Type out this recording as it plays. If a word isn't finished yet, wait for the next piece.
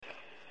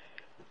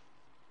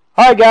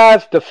All right,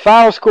 guys, the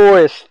final score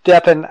is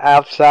stepping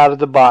outside of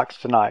the box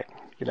tonight.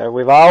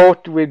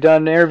 We've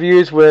done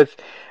interviews with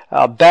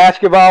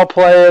basketball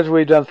players,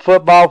 we've done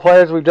football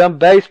players, we've done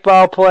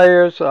baseball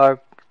players,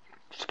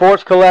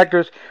 sports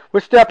collectors. We're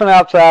stepping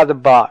outside the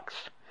box.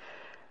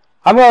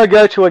 I'm going to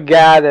go to a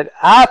guy that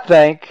I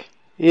think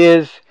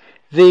is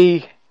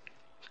the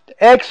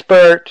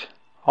expert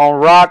on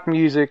rock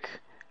music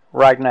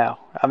right now.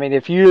 I mean,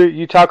 if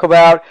you talk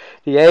about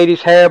the 80s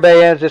hair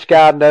bands, this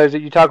guy knows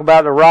it. You talk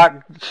about the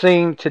rock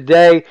scene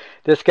today,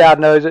 this guy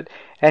knows it.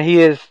 And he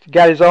has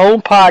got his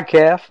own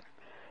podcast.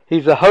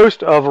 He's the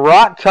host of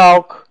Rock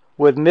Talk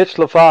with Mitch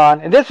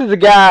LaFon. And this is the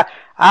guy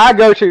I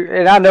go to,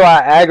 and I know I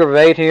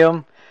aggravate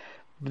him.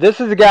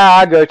 This is the guy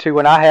I go to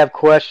when I have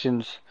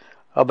questions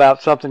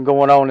about something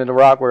going on in the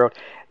rock world.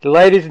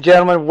 Ladies and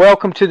gentlemen,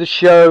 welcome to the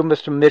show,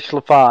 Mr. Mitch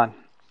LaFon.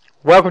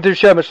 Welcome to the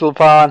show, Mr.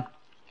 LaFon.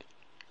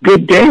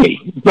 Good day,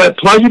 but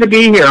pleasure to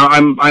be here.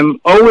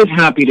 I'm always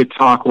happy to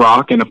talk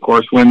rock, and of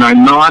course, when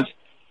I'm not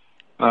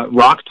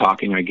rock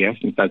talking, I guess,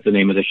 since that's the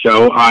name of the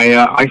show,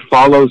 I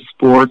follow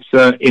sports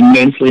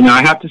immensely. Now,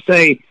 I have to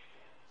say,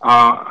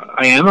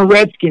 I am a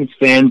Redskins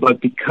fan,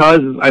 but because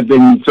I've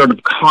been sort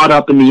of caught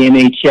up in the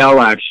NHL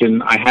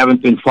action, I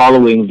haven't been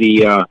following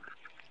the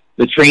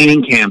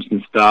training camps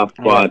and stuff.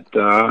 But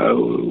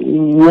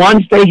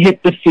once they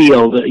hit the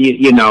field,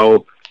 you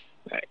know,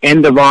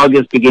 end of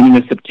August, beginning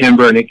of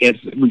September, and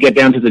we get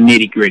down to the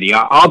nitty gritty.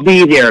 I'll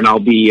be there, and I'll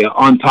be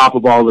on top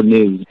of all the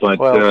news.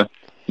 But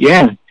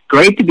yeah,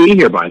 great to be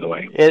here. By the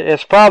way,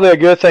 it's probably a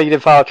good thing you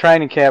didn't follow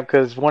training camp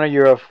because one of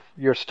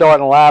your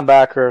starting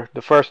linebacker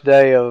the first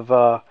day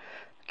of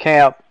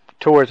camp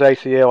tore his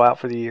ACL out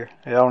for the year.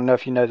 I don't know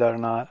if you know that or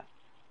not.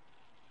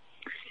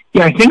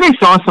 Yeah, I think I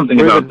saw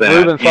something about that.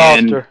 Reuben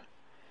Foster.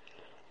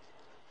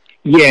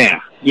 Yeah,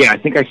 I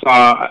think I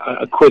saw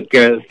a quick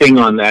thing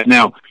on that.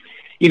 Now,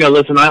 you know,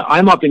 listen,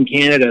 I'm up in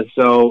Canada,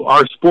 so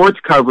our sports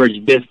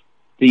coverage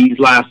these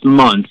last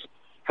months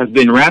has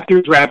been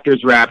Raptors,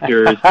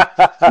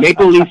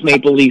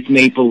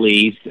 Maple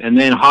Leafs, and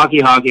then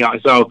hockey.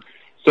 So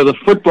the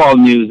football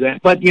news.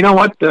 But you know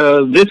what?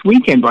 This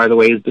weekend, by the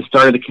way, is the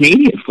start of the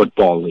Canadian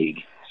Football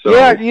League. So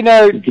yeah, you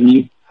know,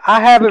 I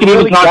haven't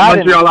really got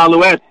it. Montreal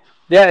Alouettes.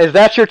 Yeah, is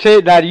that your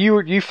team? Now, do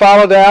you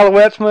follow the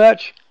Alouettes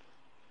much?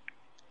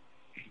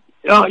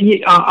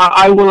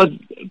 I will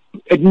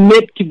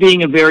admit to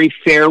being a very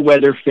fair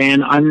weather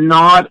fan. I'm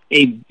not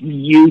a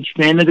huge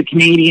fan of the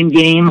Canadian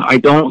game. I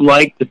don't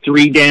like the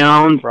 3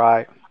 downs.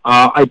 Right.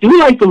 I do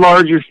like the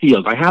larger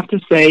field. I have to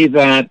say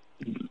that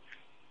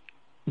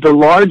the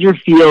larger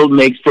field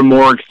makes for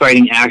more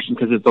exciting action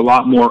because it's a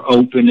lot more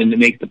open and it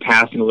makes the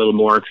passing a little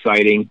more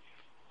exciting.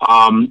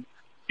 And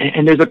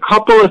there's a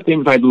couple of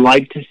things I'd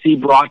like to see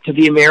brought to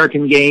the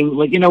American game.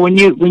 Like, you know, when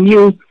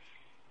you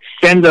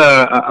send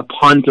a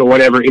punt or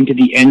whatever into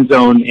the end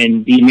zone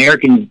and the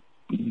American,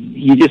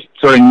 you just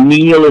sort of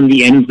kneel in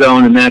the end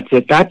zone and that's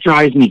it. That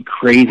drives me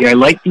crazy. I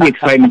like the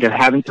excitement of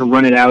having to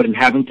run it out and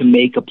having to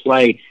make a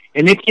play.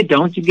 And if you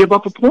don't, you give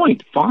up a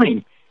point.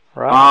 Fine.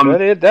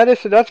 Right.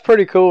 That's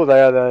pretty cool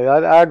there, though.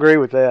 I agree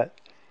with that.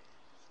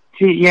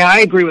 Yeah,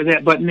 I agree with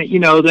that. But, you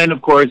know, then,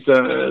 of course,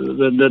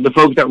 the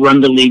folks that run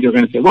the league are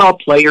going to say, well,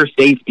 player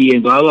safety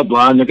and blah, blah,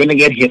 blah, and they're going to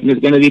get hit and there's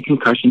going to be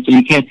concussion, so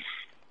you can't,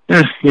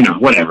 you know,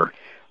 whatever.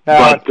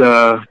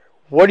 But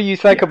what do you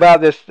think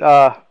about this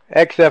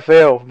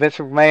XFL, Vince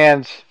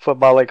McMahon's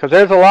football league? Because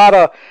there's a lot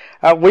of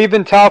we've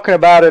been talking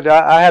about it.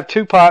 I have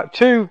two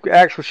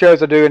actual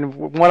shows I do, and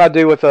one I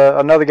do with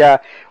another guy.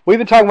 We've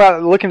been talking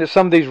about looking at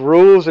some of these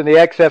rules in the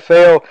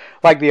XFL,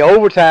 like the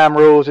overtime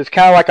rules. It's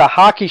kind of like a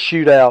hockey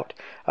shootout.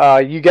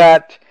 You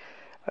got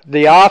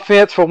the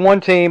offense for one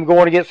team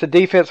going against the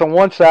defense on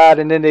one side,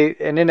 and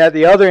then at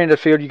the other end of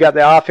the field, you got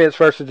the offense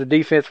versus the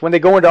defense. When they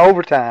go into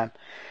overtime,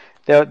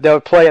 they'll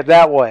play it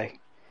that way.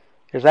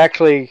 There's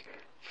actually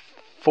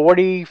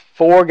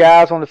 44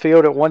 guys on the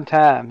field at one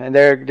time, and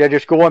they're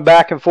just going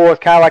back and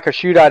forth, kind of like a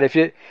shootout.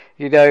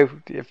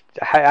 If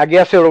I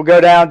guess it'll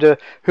go down to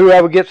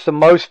whoever gets the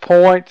most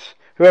points,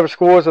 whoever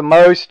scores the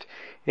most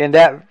in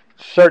that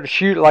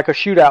certain like a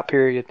shootout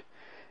period.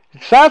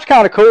 It sounds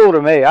kind of cool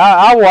to me.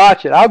 I'll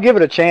watch it. I'll give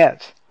it a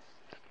chance.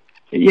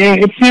 Yeah,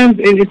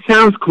 it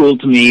sounds cool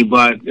to me,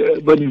 but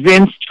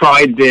Vince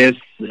tried this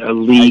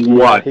league,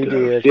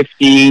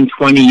 15,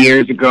 20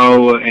 years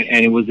ago,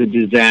 and it was a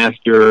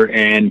disaster.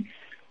 And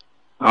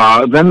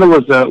then there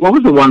was what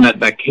was the one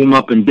that came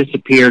up and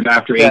disappeared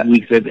after 8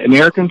 weeks?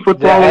 American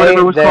football,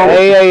 whatever it was called?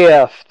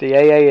 The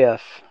AAF.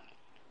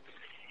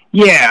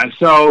 Yeah,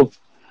 so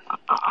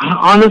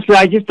honestly,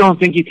 I just don't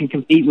think you can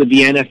compete with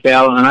the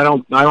NFL, and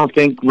I don't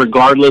think,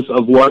 regardless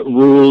of what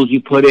rules you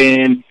put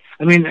in.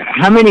 I mean,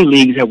 how many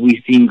leagues have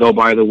we seen go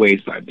by the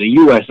wayside? The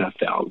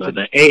USFL,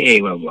 the AA,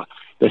 blah, blah,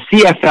 the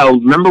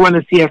CFL. Remember when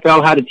the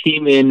CFL had a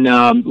team in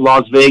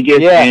Las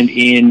Vegas and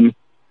in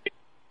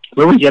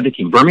where was the other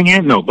team?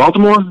 Birmingham? No,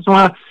 Baltimore.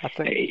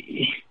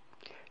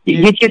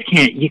 You just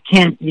can't. You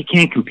can't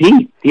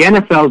compete. The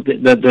NFL's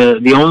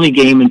the only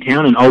game in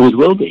town and always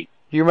will be.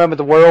 You remember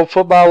the World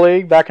Football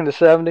League back in the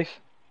 70s?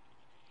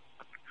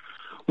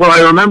 Well,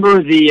 I remember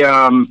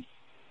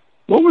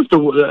what was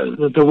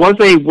there was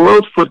a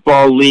World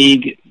Football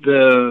League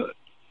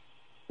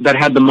that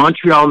had the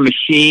Montreal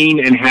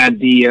Machine and had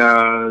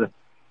the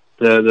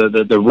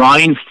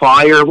Rhine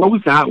Fire. What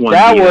was that one?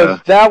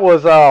 That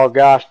was oh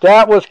gosh,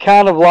 that was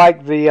kind of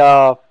like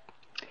the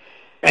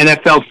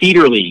NFL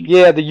Feeder League.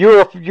 Yeah, the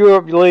Europe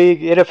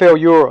League,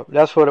 NFL Europe.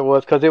 That's what it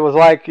was, because it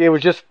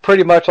was just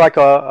pretty much like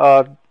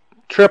a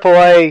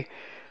AAA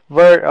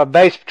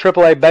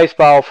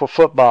baseball for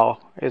football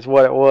is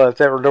what it was.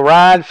 They were the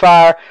Rhine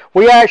Fire.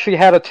 We actually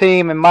had a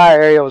team in my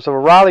area. It was a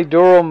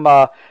Raleigh-Durham.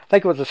 I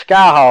think it was the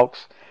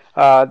Skyhawks.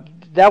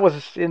 That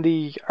was in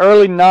the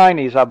early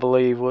 '90s, I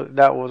believe.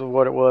 That was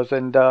what it was,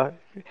 and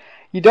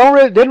you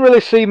didn't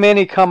really see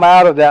many come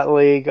out of that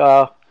league.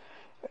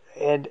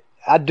 And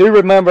I do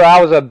remember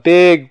I was a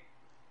big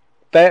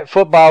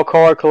football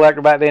card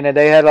collector back then, and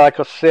they had like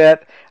a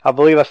set. I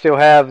believe I still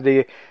have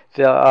the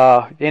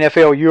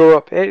NFL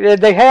Europe.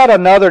 They had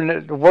another.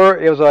 It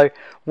was a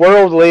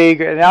World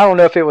League, and I don't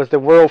know if it was the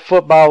World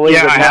Football League.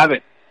 Yeah, I have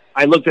it.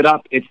 I looked it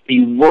up. It's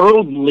the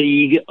World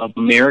League of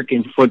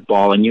American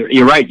Football, and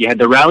you're right. You had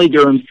the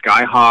Raleigh-Durham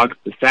Skyhawks,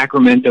 the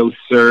Sacramento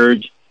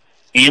Surge,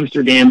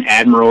 Amsterdam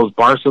Admirals,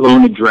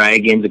 Barcelona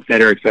Dragons, et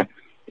cetera,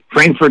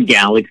 Frankfurt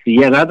Galaxy.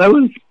 Yeah, that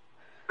was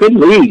good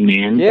league,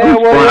 man. Yeah,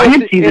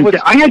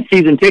 I had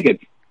season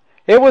tickets.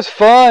 It was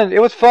fun.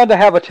 It was fun to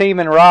have a team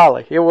in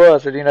Raleigh. It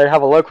was, to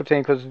have a local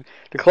team, because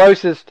the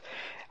closest.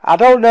 I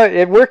don't know.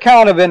 We're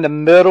kind of in the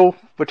middle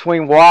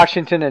between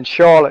Washington and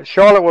Charlotte.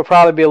 Charlotte will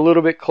probably be a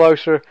little bit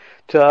closer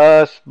to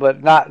us,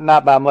 but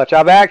not by much.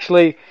 I've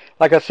actually,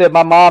 like I said,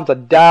 my mom's a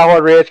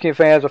diehard Redskin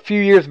fan. A few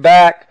years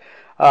back,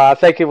 I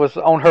think it was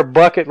on her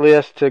bucket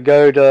list to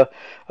go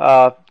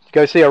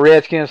see a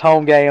Redskins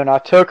home game, and I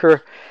took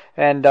her,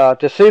 and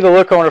to see the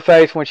look on her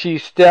face when she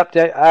stepped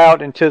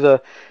out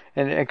into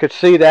and could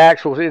see the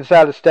actual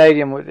inside the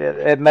stadium,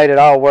 it made it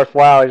all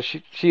worthwhile.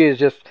 She has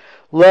just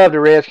loved the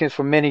Redskins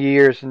for many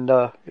years, and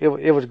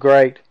it was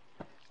great.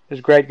 It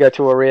was great to go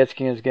to a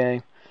Redskins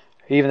game,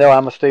 even though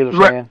I'm a Steelers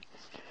fan.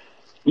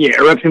 Yeah,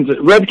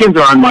 Redskins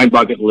are on my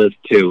bucket list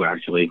too,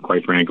 actually,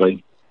 quite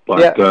frankly.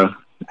 But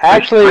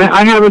actually,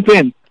 I haven't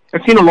been.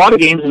 I've seen a lot of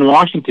games in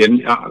Washington.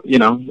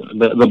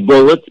 The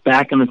Bullets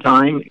back in the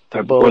time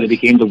before they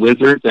became the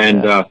Wizards,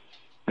 and I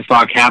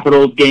saw a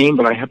Capitals game,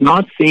 but I have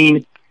not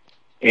seen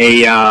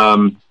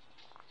a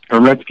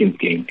Redskins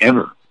game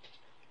ever.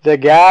 The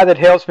guy that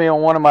helps me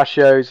on one of my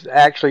shows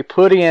actually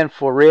put in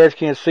for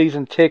Redskins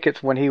season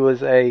tickets when he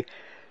was a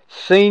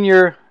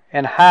senior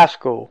in high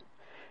school,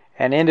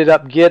 and ended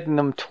up getting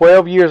them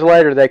 12 years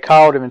later. They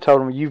called him and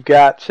told him, "You've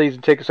got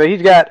season tickets." So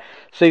he's got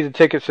season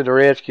tickets to the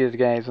Redskins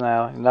games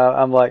now. And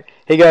I'm like,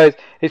 he said,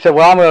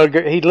 "Well, I'm going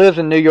to go." He lives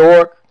in New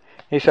York.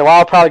 He said, "Well,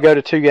 I'll probably go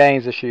to 2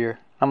 games this year."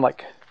 I'm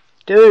like,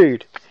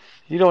 dude,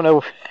 you don't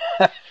know.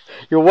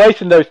 You're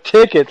wasting those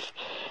tickets.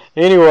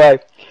 Anyway,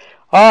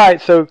 all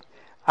right, so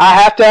I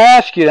have to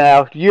ask you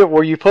now,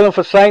 were you pulling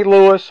for St.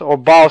 Louis or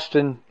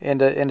Boston in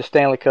the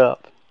Stanley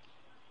Cup?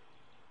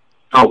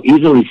 Oh,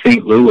 easily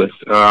St. Louis.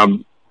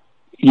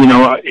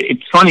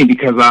 It's funny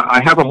because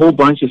I have a whole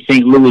bunch of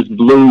St. Louis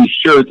Blues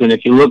shirts, and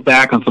if you look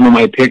back on some of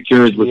my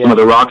pictures with some of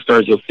the rock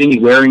stars, you'll see me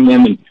wearing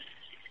them.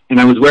 And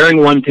I was wearing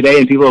one today,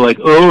 and people are like,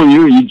 "Oh,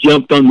 you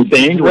jumped on the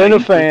bandwagon." Been a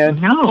fan.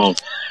 No.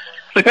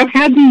 Like, I've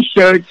had these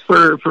shirts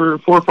for 4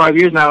 or 5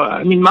 years now.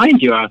 I mean, mind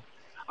you,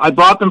 I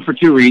bought them for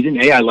 2 reasons.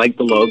 A, I like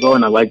the logo,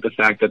 and I like the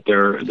fact that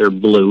they're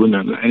blue.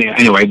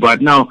 Anyway,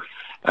 but no,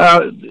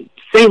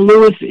 St.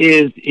 Louis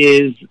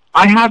is.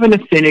 I have an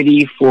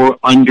affinity for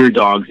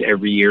underdogs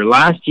every year.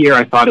 Last year,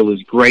 I thought it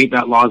was great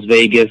that Las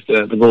Vegas,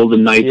 the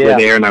Golden Knights were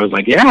there, and I was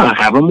like, yeah,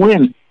 have them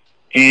win.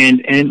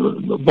 And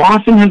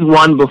Boston has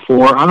won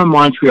before. I'm a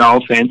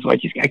Montreal fan, so I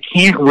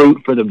can't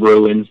root for the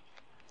Bruins.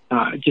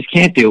 Just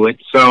can't do it.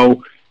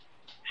 So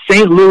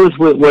St. Louis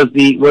was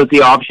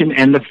the option,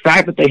 and the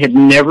fact that they had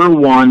never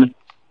won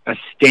a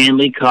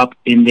Stanley Cup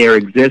in their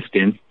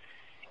existence,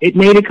 it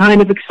made it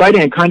kind of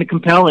exciting and kind of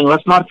compelling.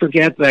 Let's not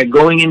forget that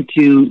going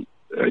into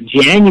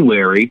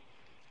January,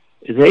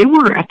 they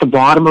were at the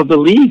bottom of the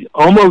league,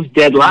 almost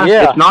dead last,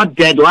 if not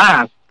dead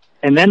last.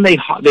 And then they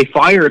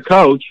fire a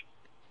coach,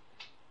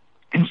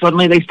 and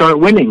suddenly they start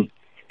winning.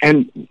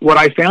 And what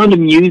I found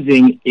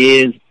amusing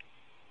is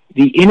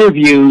the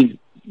interviews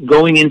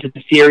going into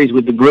the series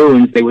with the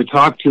Bruins. They would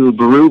talk to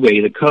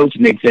Berube, the coach,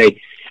 and they'd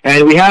say,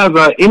 "And we have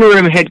an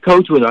interim head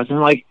coach with us." And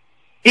I'm like,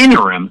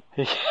 interim?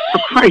 For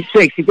Christ's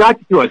sakes, he got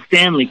to a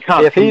Stanley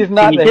Cup. If he's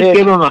not the head,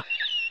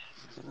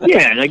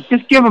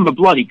 just give him a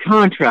bloody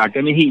contract.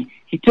 I mean,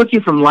 he took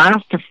you from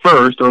last to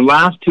first, or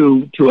last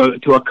to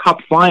a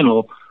Cup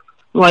final.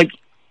 Like,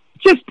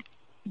 just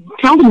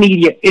tell the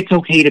media it's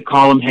okay to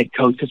call him head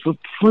coach, because we're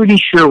pretty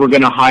sure we're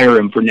going to hire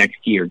him for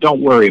next year.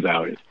 Don't worry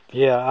about it.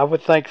 Yeah, I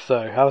would think so.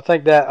 I would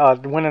think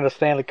that winning a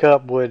Stanley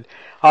Cup would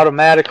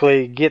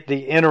automatically get the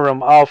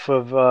interim off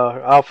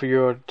of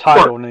your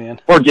title,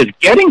 or just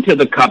getting to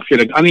the Cup should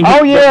have. I mean,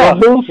 the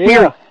whole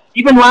series,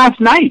 even last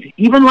night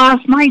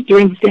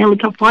during the Stanley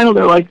Cup final,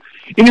 they're like,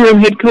 interim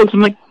head coach. I'm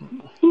like,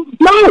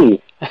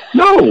 no,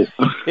 No.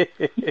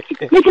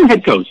 Make him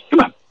head coach. Come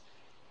on.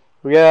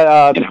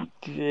 Yeah,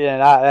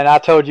 yeah, and I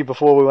told you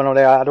before we went on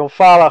there, I don't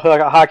follow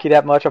hockey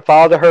that much. I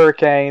follow the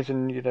Hurricanes,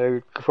 and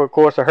of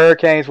course, the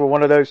Hurricanes were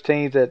one of those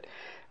teams that,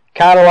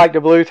 kind of like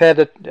the Blues, had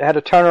a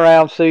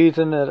turnaround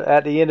season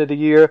at the end of the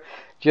year.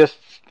 Just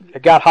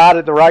got hot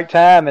at the right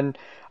time and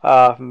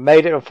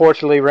made it.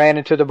 Unfortunately, ran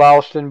into the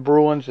Boston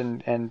Bruins,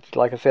 and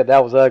like I said,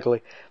 that was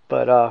ugly.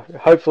 But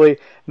hopefully,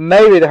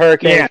 maybe the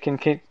Hurricanes can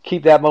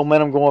keep that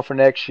momentum going for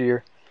next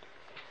year.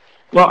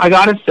 Well, I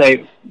got to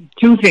say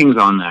two things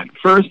on that.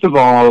 First of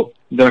all,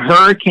 the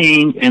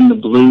Hurricanes and the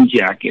Blue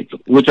Jackets,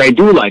 which I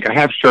do like. I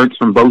have shirts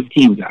from both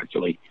teams,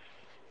 actually.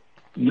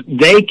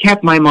 They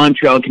kept my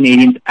Montreal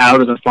Canadiens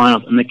out of the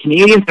finals, and the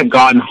Canadiens have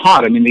gotten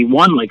hot. I mean, they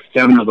won like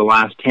 7 of the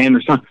last 10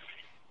 or something.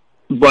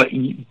 But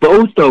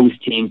both those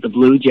teams, the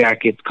Blue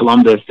Jackets,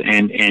 Columbus,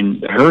 and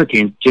the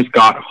Hurricanes, just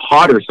got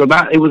hotter. So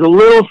that it was a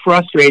little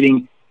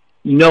frustrating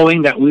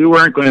knowing that we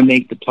weren't going to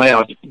make the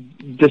playoffs,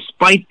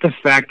 despite the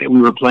fact that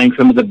we were playing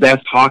some of the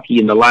best hockey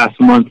in the last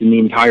month in the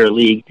entire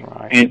league,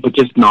 right. And it was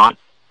just not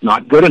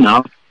good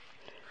enough.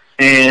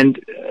 And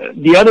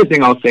the other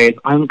thing I'll say is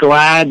I'm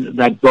glad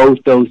that both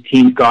those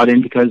teams got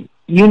in, because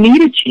you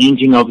need a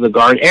changing of the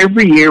guard.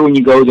 Every year when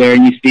you go there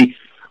and you see,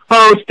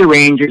 it's the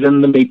Rangers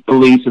and the Maple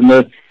Leafs, and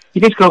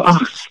you just go,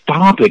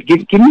 stop it.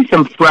 Give me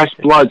some fresh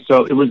blood.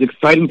 So it was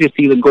exciting to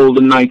see the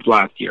Golden Knights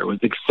last year. It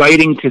was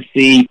exciting to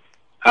see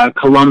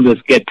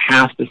Columbus get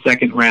past the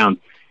second round.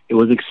 It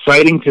was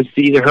exciting to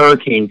see the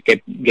Hurricanes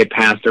get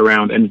passed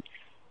around, and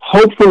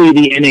hopefully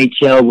the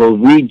NHL will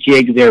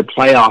rejig their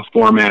playoff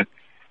format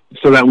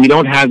so that we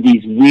don't have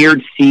these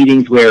weird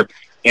seedings where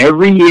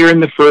every year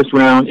in the first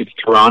round it's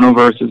Toronto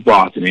versus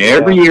Boston.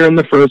 Every year in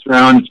the first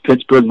round it's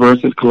Pittsburgh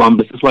versus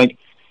Columbus. It's like,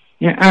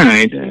 yeah, all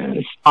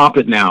right, stop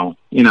it now.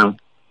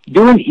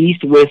 Do an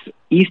East-West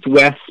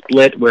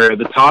split where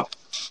the top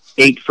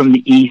 8 from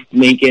the East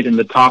make it and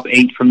the top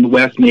 8 from the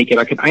West make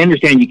it. I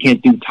understand you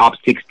can't do top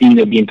 16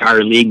 of the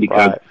entire league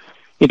because,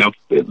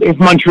 if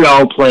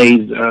Montreal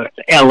plays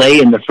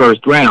LA in the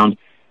first round,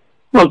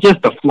 well,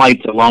 just the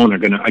flights alone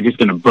are just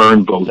gonna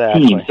burn both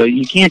teams. So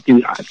you can't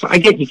do. So I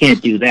get you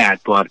can't do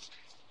that, but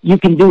you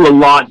can do a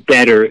lot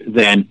better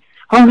than,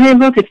 hey,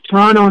 look, it's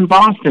Toronto and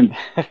Boston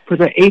for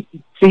the 8th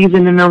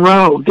season in a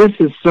row. This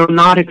is so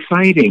not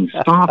exciting.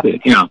 Stop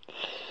it.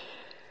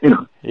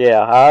 Yeah,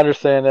 I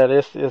understand that.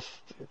 It's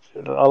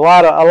a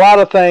lot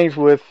of things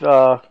with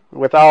all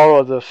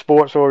of the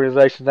sports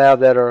organizations now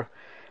that are,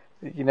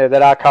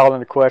 that I call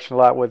into question a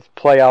lot with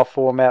playoff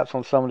formats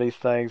on some of these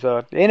things.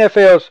 The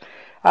NFL's,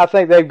 I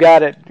think they've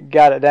got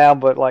it down,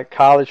 but like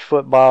college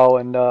football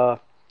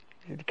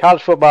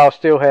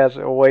still has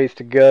a ways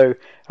to go.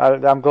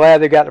 I'm glad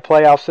they got the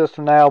playoff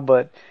system now,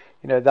 but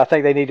I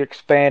think they need to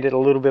expand it a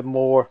little bit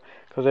more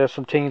because there's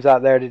some teams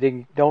out there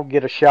that don't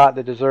get a shot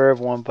that deserve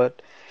one.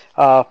 But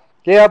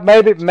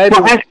maybe.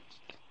 Well,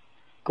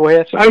 go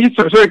ahead. I just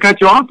sort of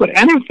cut you off, but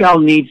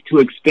NFL needs to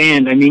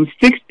expand. I mean,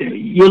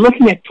 you're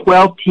looking at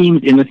 12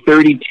 teams in a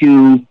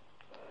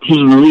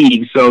 32-team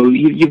league, so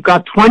you've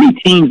got 20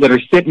 teams that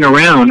are sitting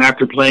around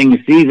after playing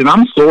the season.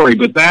 I'm sorry,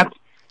 but that's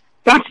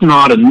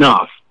not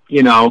enough.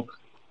 So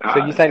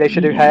you think they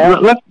should do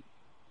half?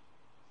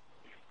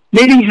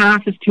 Maybe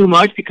half is too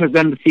much because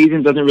then the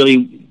season doesn't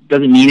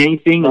mean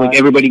anything. Right. Like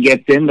everybody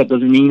gets in, that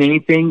doesn't mean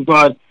anything.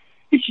 But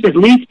it should at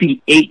least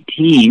be 8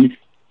 teams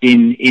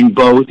in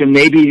both, and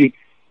maybe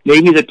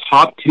the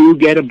top 2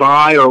 get a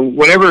bye or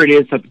whatever it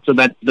is, so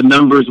that the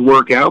numbers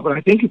work out. But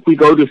I think if we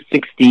go to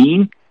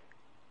 16,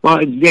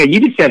 well, yeah, you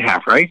just said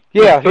half, right?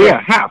 Yeah. So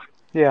half.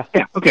 Yeah.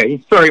 Yeah.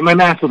 Okay. Sorry, my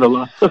math was a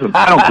lot. Listen,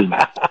 I don't do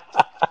math.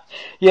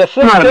 Yeah,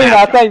 16.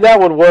 I think that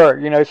would work.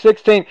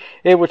 16.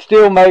 It would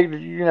still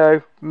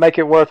make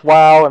it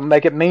worthwhile and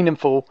make it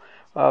meaningful.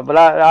 But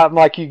I'm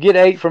like, you get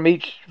 8 from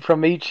each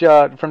from the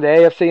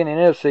AFC and the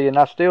NFC, and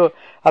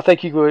I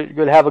think you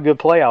could have a good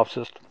playoff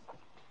system.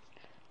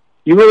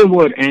 You really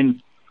would,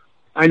 and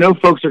I know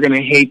folks are going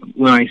to hate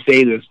when I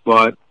say this,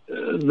 but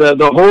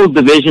the whole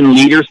division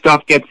leader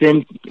stuff gets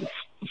in.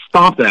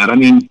 Stop that. I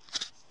mean,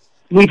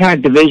 we've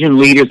had division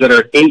leaders that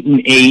are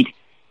 8-8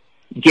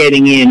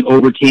 getting in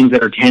over teams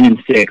that are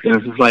 10-6, and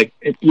it's just like,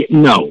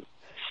 no,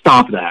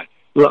 stop that.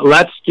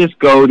 Let's just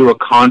go to a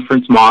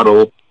conference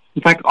model.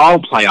 In fact, all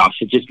playoffs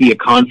should just be a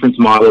conference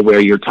model where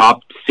your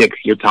top 6,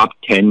 your top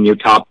 10, your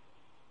top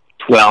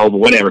 12,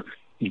 whatever,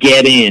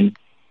 get in,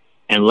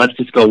 and let's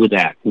just go with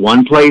that.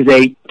 1 plays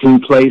 8, 2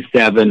 plays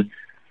 7,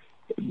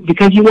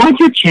 because you want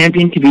your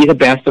champion to be the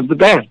best of the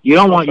best. You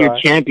don't want your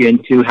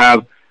champion to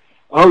have,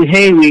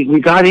 hey, we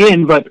got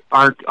in, but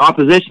our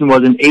opposition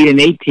was an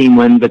 8-8 team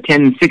when the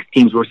 10-6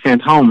 teams were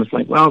sent home. It's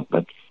like, well,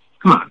 come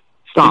on,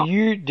 stop. Do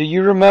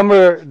you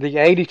remember the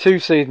 82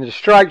 season, the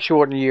strike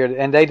shortened year,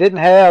 and they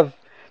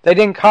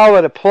didn't call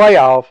it a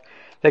playoff,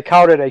 they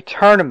called it a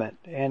tournament,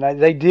 and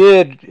they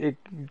did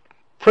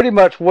pretty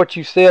much what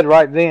you said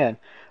right then.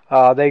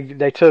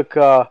 They took,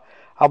 I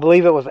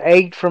believe it was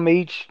 8 from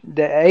each,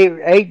 the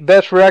eight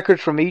best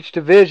records from each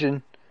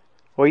division,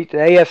 the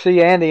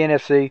AFC and the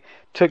NFC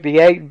took the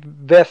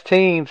 8 best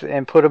teams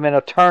and put them in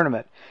a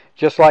tournament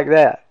just like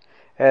that.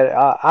 And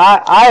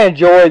I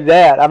enjoyed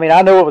that. I mean,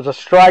 I know it was a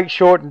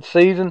strike-shortened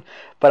season,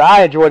 but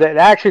I enjoyed it. And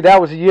actually, that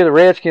was the year the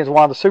Redskins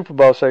won the Super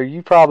Bowl, so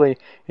you probably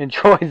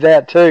enjoyed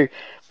that too.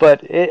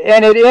 But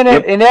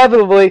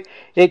inevitably,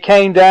 it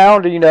came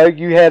down to,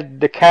 you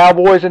had the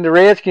Cowboys and the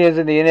Redskins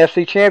in the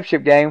NFC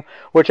Championship game,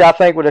 which I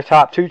think were the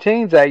top 2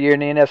 teams that year in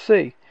the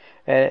NFC.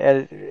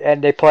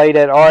 And they played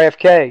at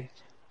RFK.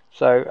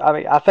 So, I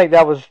mean, I think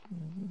there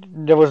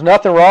was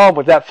nothing wrong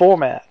with that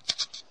format.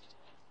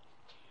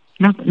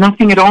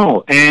 Nothing at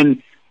all.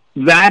 And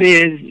that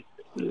is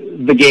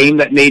the game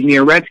that made me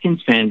a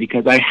Redskins fan,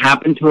 because I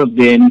happened to have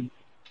been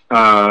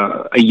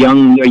a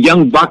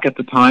young buck at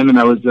the time, and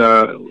I was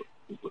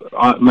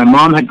my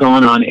mom had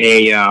gone on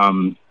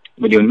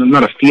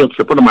not a field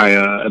trip,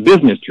 a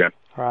business trip.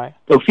 Right.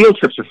 So field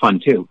trips are fun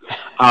too.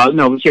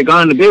 No, she had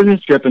gone on a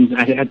business trip and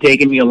had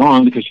taken me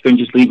along because she couldn't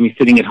just leave me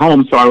sitting at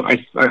home. So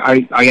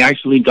I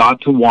actually got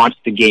to watch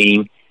the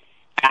game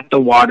at the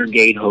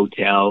Watergate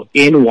Hotel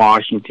in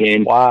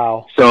Washington.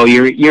 Wow. So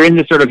you're in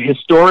this sort of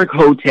historic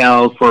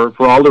hotel for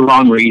all the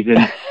wrong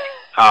reasons,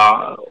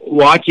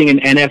 watching an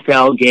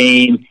NFL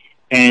game,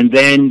 and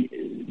then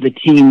the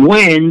team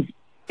wins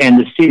and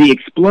the city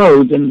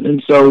explodes.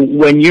 And so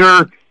when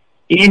you're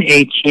in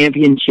a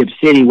championship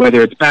city,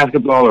 whether it's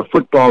basketball or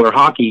football or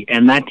hockey,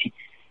 and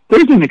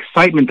there's an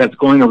excitement that's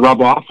going to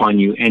rub off on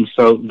you. And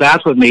so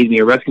that's what made me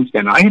a Redskins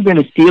fan. I had been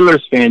a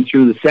Steelers fan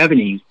through the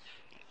 70s.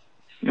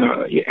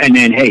 And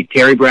then, hey,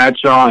 Terry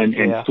Bradshaw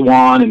and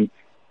Swan, and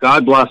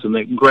God bless them,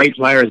 they're great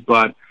players.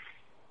 But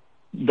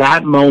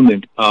that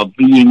moment of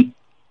being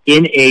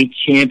in a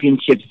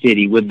championship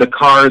city with the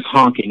cars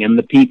honking and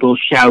the people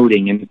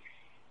shouting, and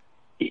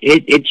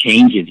it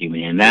changes you,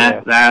 man.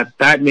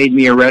 That made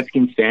me a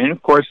Redskins fan. And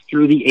of course,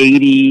 through the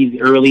 80s,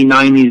 early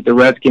 90s, the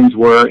Redskins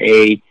were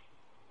a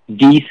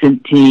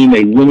decent team,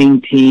 a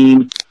winning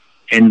team.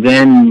 And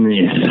then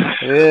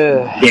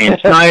Dan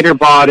Snyder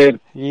bought it.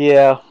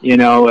 Yeah.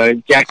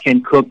 Jack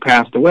Kent Cooke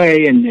passed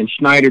away, and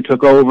Schneider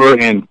took over,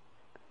 and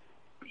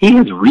he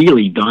has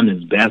really done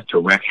his best to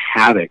wreak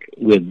havoc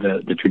with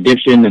the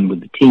tradition and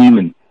with the team,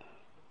 and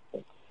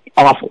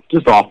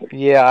just awful.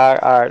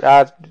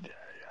 Yeah,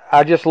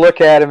 I just look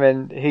at him,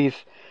 and he's,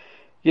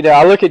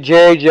 I look at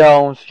Jerry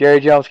Jones. Jerry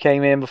Jones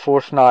came in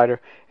before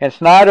Snyder, and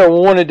Snyder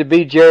wanted to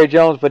be Jerry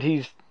Jones, but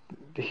he's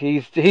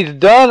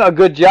done a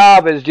good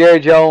job as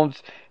Jerry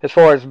Jones as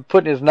far as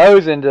putting his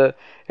nose into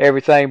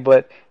everything,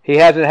 but he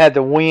hasn't had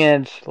the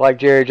wins like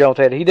Jerry Jones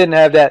had. He didn't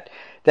have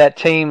that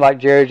team like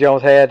Jerry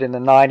Jones had in the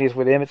 90s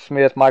with Emmitt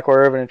Smith, Michael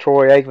Irvin, and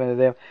Troy Aikman and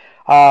them.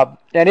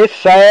 And it's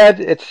sad.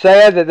 It's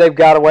sad that they've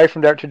got away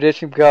from that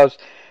tradition because,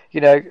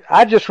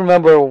 I just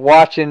remember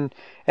watching,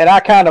 and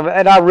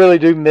I really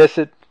do miss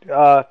it.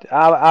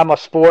 I'm a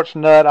sports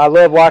nut. I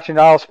love watching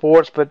all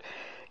sports, but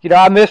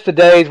I miss the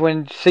days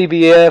when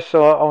CBS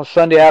on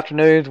Sunday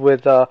afternoons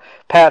with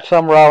Pat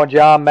Summerall and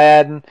John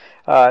Madden,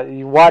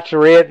 you watch the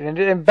Reds,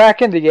 and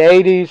back in the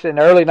 80s and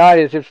early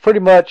 90s, it was pretty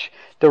much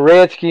the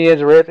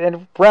Redskins,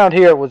 and around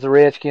here it was the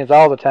Redskins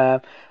all the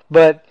time.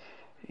 But,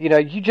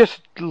 you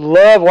just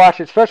love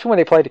watching, especially when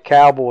they played the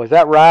Cowboys.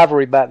 That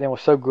rivalry back then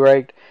was so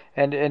great.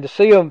 And to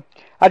see them,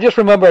 I just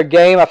remember a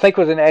game, I think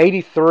it was in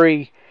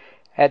 '83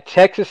 at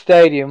Texas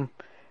Stadium.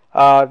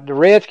 The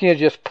Redskins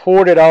just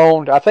poured it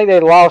on. I think they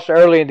lost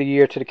early in the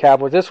year to the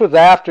Cowboys. This was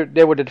after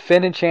they were the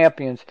defending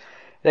champions.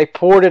 They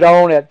poured it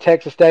on at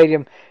Texas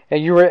Stadium,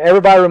 and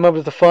everybody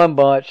remembers the Fun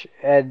Bunch.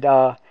 And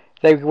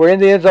they were in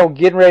the end zone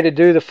getting ready to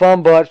do the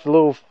Fun Bunch, the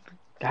little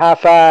high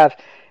five,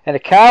 and the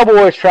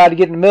Cowboys tried to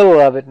get in the middle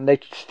of it, and they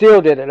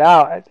still did it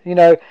out.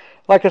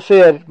 Like I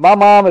said, my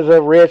mom is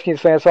a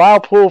Redskins fan, so I'll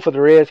pull for the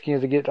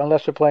Redskins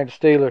unless they're playing the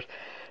Steelers.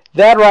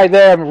 That right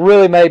there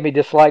really made me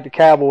dislike the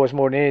Cowboys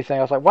more than anything.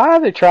 I was like, why are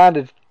they trying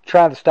to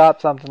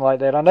stop something like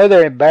that? I know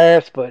they're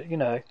embarrassed, but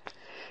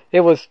it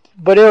was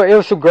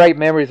some great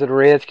memories of the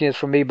Redskins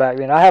for me back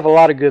then. I have a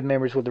lot of good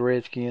memories with the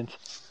Redskins.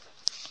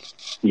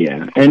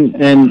 Yeah, and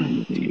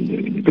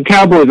the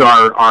Cowboys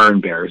are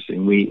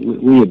embarrassing.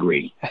 We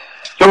agree.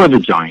 So are the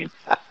Giants.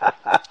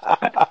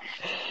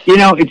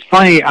 It's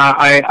funny.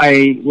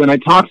 I when I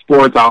talk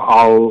sports,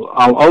 I'll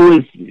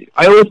always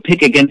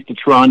pick against the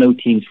Toronto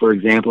teams, for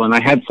example. And I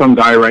had some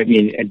guy write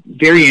me a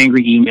very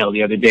angry email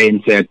the other day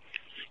and said,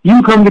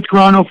 "You come to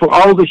Toronto for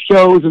all the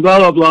shows and blah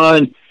blah blah,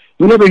 and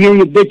we never hear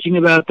you bitching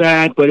about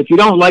that. But if you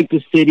don't like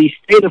the city,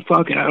 stay the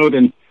fuck out."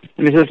 And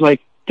it's just like,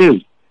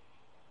 dude,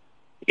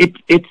 it's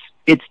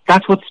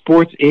that's what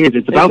sports is.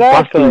 It's about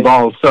busting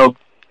balls. So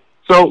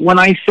when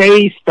I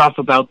say stuff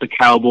about the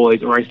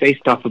Cowboys or I say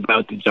stuff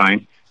about the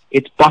Giants,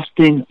 it's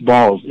busting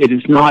balls. It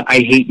is not I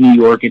hate New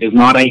York. It is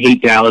not I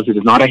hate Dallas. It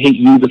is not I hate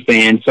you, the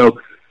fan.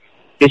 So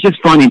it's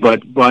just funny.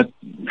 But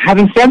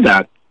having said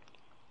that,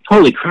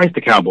 holy Christ,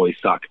 the Cowboys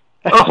suck.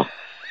 Oh.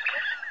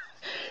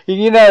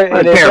 And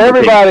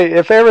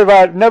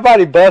if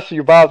nobody busted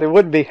your balls, it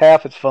wouldn't be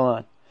half as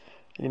fun.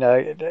 You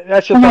know,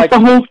 that's just And like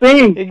that's the whole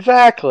thing.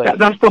 Exactly.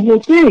 That's the whole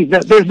thing.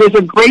 There's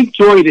a great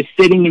joy to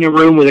sitting in a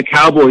room with a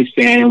Cowboys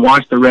fan and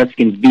watch the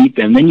Redskins beat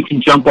them. Then you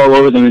can jump all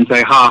over them and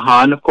say, ha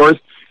ha. And of course,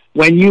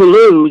 when you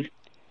lose,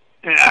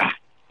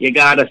 you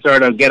got to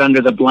sort of get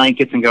under the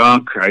blankets and go,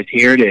 oh, Christ,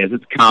 here it is.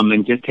 It's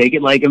coming. Just take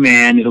it like a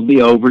man. It'll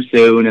be over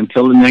soon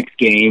until the next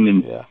game.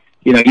 And,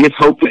 you just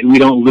hope that we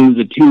don't lose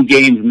the 2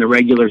 games in the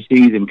regular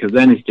season, because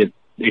then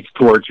it's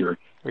torture.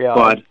 Yeah.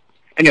 But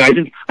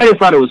anyway, I just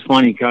thought it was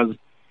funny because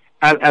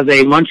as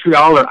a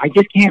Montrealer, I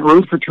just can't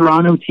root for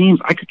Toronto teams.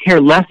 I could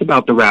care less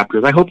about the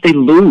Raptors. I hope they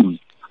lose.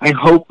 I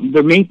hope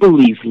the Maple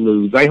Leafs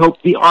lose. I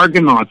hope the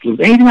Argonauts lose.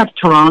 Anything that's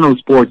Toronto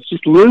sports,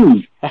 just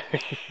lose. But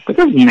it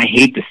doesn't mean I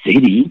hate the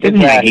city. It doesn't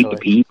mean I hate the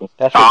people.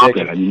 That's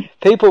ridiculous. I mean,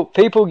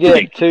 people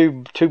get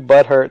too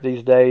butthurt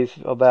these days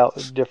about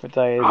different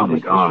things. Oh, my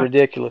God. It's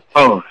ridiculous.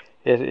 Oh,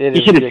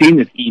 you should have seen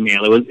this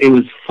email. It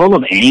was full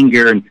of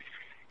anger, and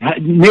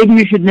maybe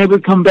you should never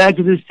come back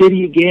to this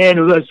city again.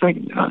 It was like,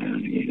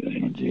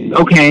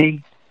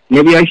 okay,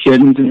 maybe I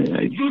shouldn't.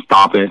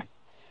 Stop it.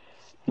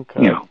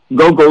 Okay.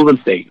 Go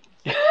Golden State.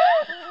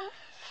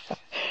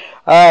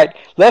 All right,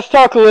 let's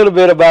talk a little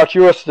bit about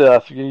your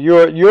stuff,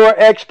 your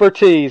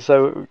expertise,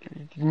 so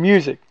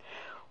music.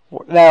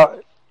 Now,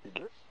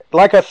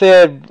 like I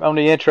said on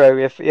the intro,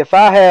 if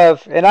I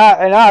have, and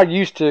I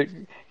used to,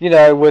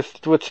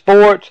 with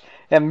sports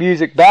and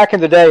music back in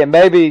the day, and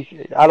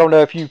maybe, I don't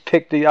know if you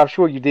picked I'm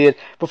sure you did,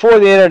 before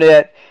the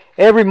internet,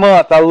 every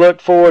month I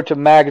looked forward to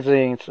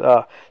magazines,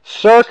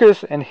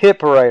 Circus and Hit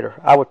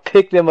Parader. I would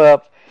pick them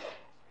up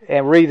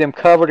and read them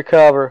cover to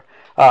cover.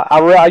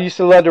 I used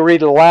to love to read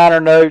the liner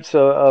notes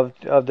of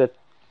the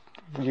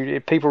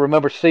people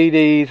remember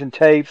CDs and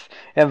tapes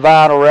and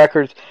vinyl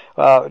records.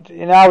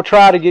 And I would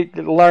try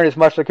to learn as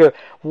much as I could.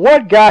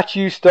 What got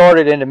you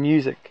started into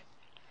music?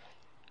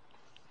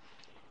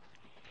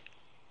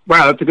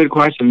 Wow, that's a good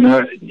question.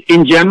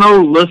 In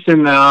general,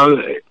 listen,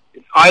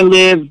 I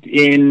lived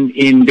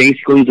in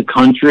basically the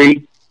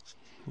country.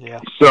 Yeah.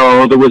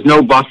 So there was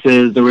no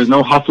buses, there was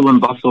no hustle and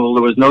bustle,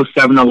 there was no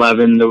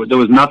 7-Eleven, there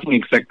was nothing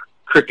except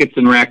crickets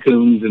and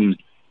raccoons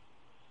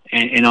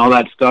and all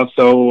that stuff.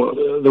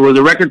 So there was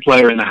a record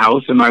player in the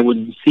house, and I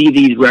would see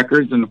these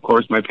records, and of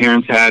course my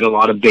parents had a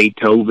lot of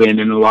Beethoven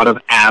and a lot of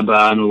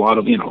ABBA and a lot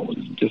of,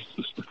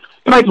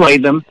 but I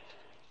played them.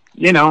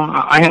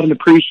 I had an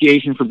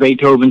appreciation for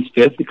Beethoven's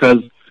Fifth because,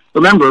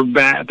 remember,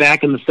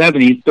 back in the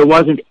 70s, there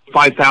wasn't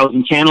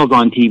 5,000 channels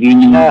on TV,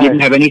 and you didn't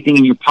have anything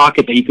in your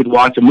pocket that you could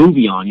watch a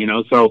movie on,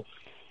 So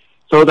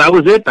that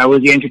was it. That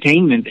was the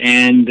entertainment.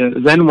 And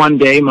then one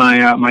day,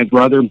 my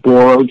brother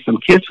borrowed some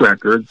Kiss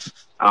records,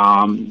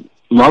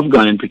 Love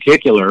Gun in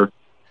particular.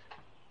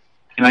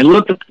 And I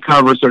looked at the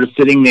cover, sort of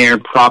sitting there,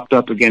 propped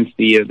up against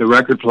the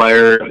record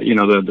player,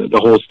 the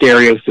whole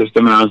stereo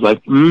system, and I was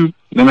like, And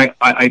then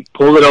I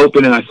pulled it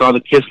open, and I saw the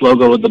Kiss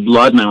logo with the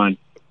blood, and I went,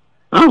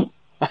 oh,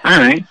 all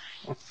right.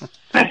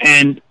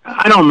 And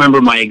I don't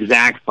remember my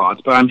exact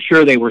thoughts, but I'm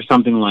sure they were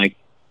something like,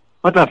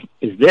 what the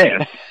is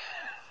this?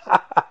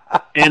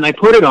 And I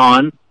put it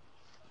on,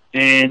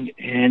 and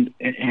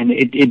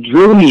it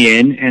drew me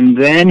in. And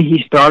then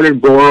he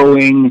started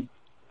borrowing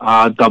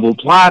Double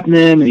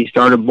Platinum, and he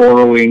started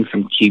borrowing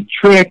some Cheap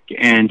Trick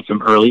and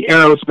some early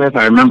Aerosmith.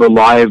 I remember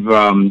live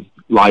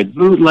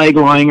bootleg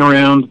lying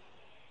around,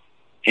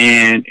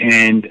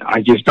 and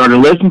I just started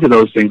listening to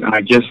those things, and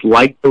I just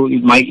liked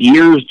my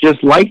ears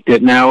just liked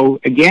it. Now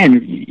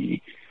again,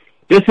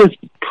 this is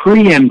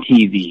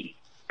pre-MTV,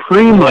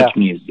 pre-Much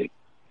Music,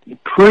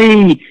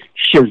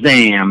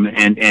 pre-Shazam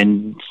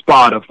and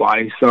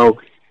Spotify, so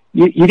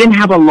you didn't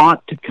have a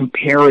lot to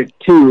compare it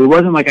to. It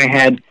wasn't like I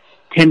had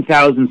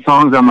 10,000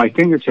 songs on my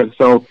fingertips,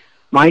 so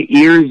my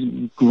ears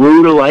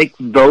grew to like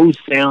those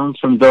sounds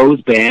from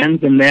those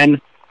bands, and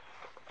then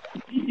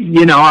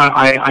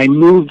I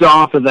moved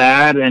off of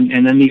that, and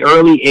then the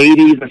early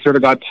 '80s, I sort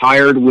of got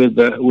tired with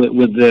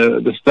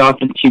the stuff,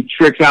 and Cheap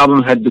Trick's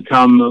album had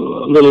become a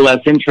little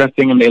less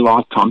interesting, and they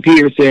lost Tom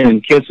Peterson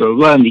and Kiss,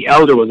 and The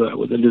Elder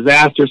was a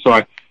disaster.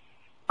 So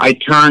I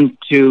turned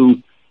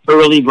to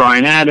early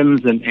Bryan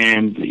Adams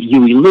and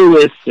Huey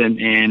Lewis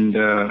and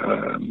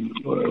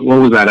what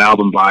was that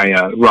album by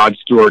Rod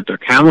Stewart,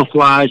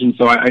 Camouflage, and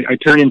so I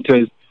turned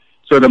into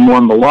sort of more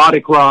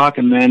melodic rock,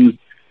 and then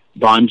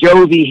Bon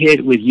Jovi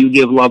hit with You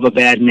Give Love a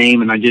Bad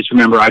Name, and I just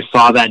remember I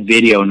saw that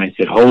video and I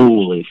said,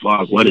 holy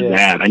fuck, what is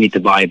that? I need to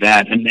buy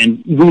that. And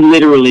then we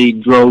literally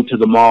drove to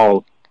the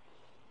mall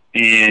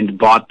and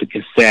bought the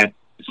cassette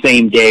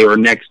same day or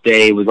next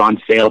day. It was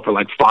on sale for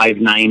like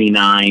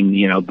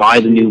 $5.99, buy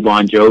the new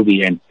Bon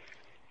Jovi, and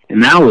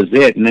that was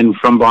it. And then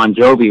from Bon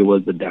Jovi it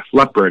was the Def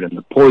Leppard and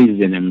the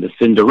Poison and the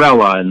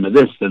Cinderella and the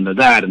this and the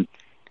that, and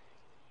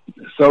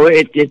so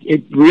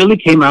it really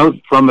came out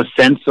from a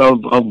sense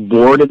of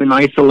boredom and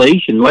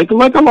isolation, like a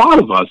lot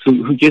of us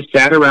who just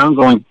sat around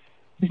going,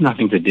 there's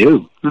nothing to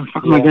do. Oh,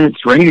 fuck am I doing?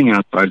 It's raining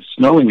outside, it's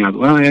snowing out.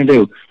 What am I going to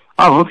do?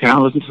 Oh, okay,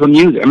 I'll listen to some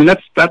music. I mean,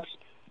 that's,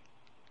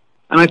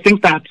 and I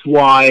think that's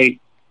why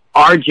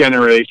our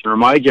generation, or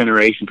my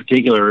generation in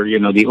particular,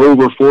 the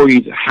over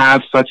 40s,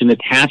 have such an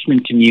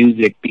attachment to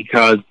music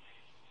because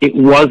it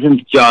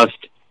wasn't just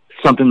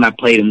something that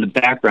played in the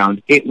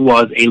background. It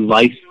was a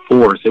life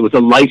force. It was a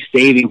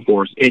life-saving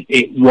force.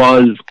 It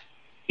was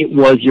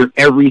your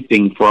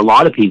everything for a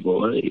lot of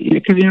people.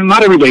 Because,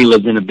 not everybody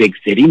lives in a big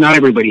city. Not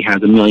everybody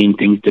has a million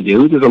things to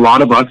do. There's a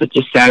lot of us that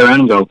just sat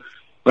around and go,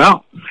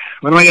 well,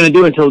 what am I going to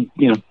do until,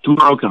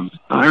 tomorrow comes?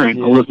 All right,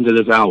 I'll listen to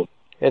this album.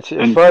 It's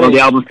and funny. Well, the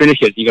album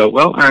finishes. You go,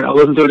 well, all right, I'll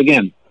listen to it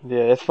again.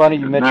 Yeah, it's funny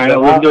you mentioned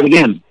all right, I'll listen to it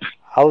again.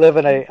 I live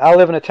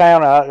in a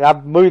town. I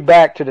moved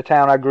back to the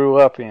town I grew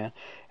up in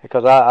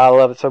because I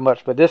love it so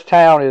much. But this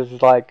town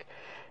is like,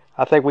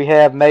 I think we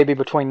have maybe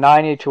between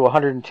 90 to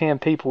 110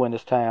 people in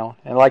this town.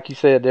 And like you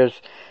said,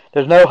 there's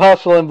no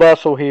hustle and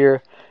bustle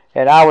here.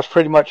 And I was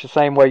pretty much the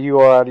same way you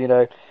are.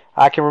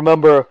 I can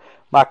remember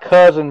my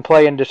cousin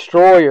playing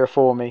Destroyer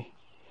for me.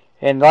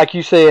 And like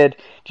you said,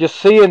 just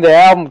seeing the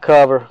album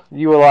cover,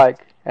 you were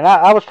like, and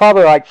I was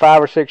probably like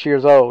 5 or 6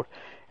 years old.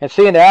 And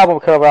seeing the album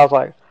cover, I was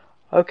like,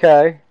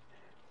 okay,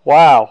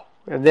 wow.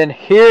 And then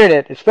hearing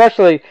it,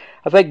 especially,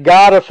 I think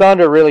God of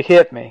Thunder really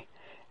hit me.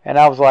 And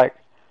I was like,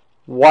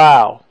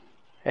 wow.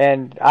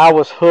 And I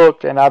was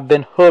hooked, and I've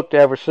been hooked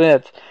ever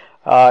since.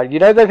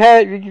 They've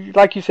had,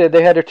 like you said,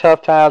 they had their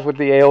tough times with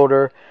the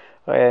Elder,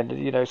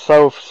 and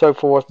so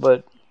forth.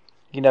 But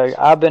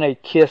I've been a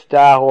Kiss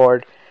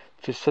diehard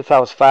since I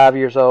was 5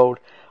 years old.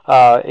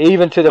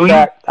 Even to the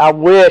fact, I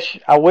wish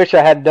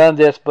I had done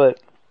this, but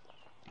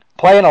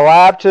playing a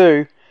live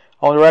too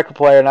on the record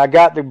player, and I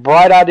got the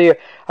bright idea.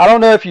 I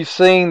don't know if you've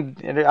seen,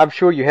 and I'm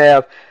sure you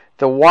have,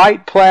 the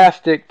white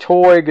plastic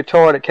toy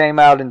guitar that came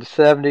out in the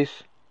 70s.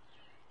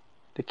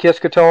 The Kiss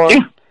guitar?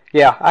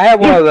 Yeah, I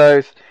had one of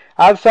those.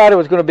 I decided it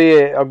was going to be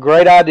a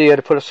great idea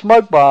to put a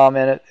smoke bomb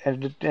in it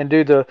and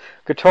do the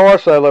guitar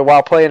solo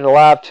while playing the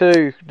live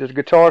too, the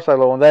guitar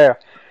solo on there.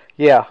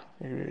 Yeah,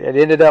 it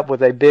ended up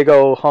with a big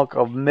old hunk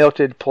of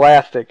melted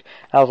plastic.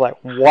 I was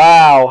like,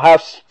 wow, how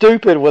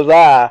stupid was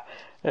I?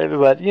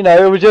 But,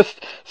 it was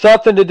just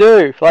something to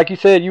do. Like you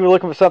said, you were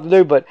looking for something to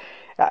do, but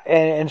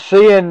and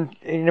seeing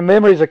the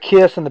memories of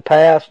Kiss in the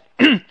past,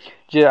 I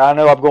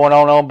know I'm going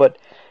on, but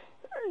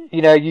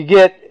you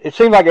get, it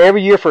seemed like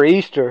every year for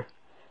Easter,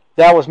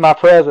 that was my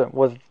present,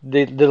 was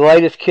the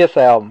latest Kiss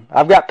album.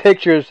 I've got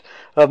pictures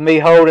of me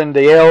holding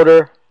the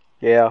Elder.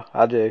 Yeah,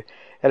 I do.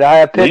 And I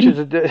have pictures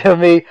of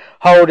me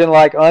holding,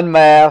 like,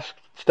 Unmasked,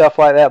 stuff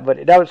like that.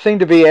 But that would seem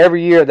to be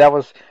every year, that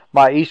was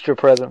my Easter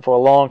present for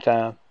a long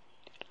time.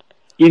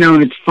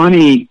 And it's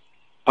funny,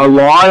 a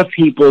lot of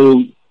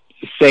people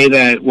say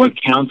that what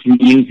counts in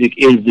music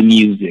is the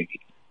music.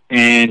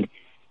 And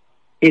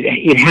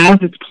it has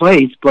its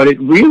place, but it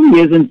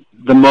really isn't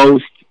the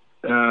most.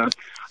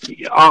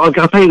 I'll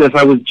tell you this: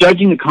 I was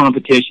judging a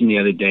competition the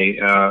other day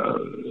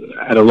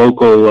at a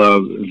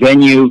local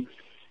venue.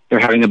 They're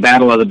having a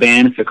battle of the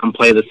bands to come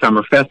play the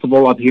summer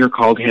festival up here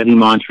called Heavy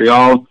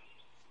Montreal.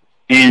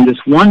 And this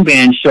one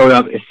band showed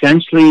up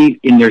essentially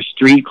in their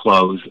street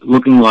clothes,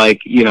 looking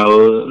like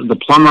the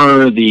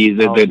plumber,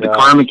 the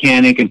car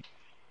mechanic,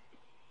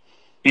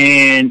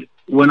 and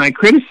when I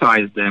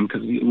criticized them,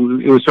 because it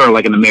was sort of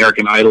like an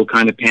American Idol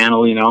kind of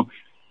panel,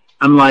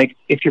 I'm like,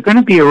 if you're going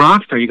to be a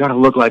rock star, you got to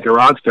look like a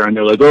rock star. And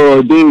they're like,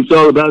 oh, dude, it's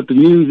all about the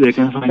music.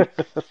 And I'm like,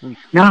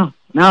 no,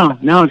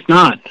 it's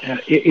not.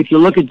 If you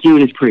look at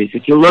Judas Priest,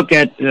 if you look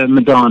at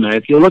Madonna,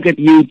 if you look at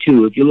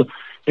U2,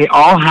 they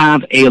all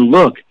have a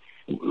look.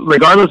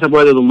 Regardless of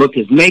whether the look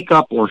is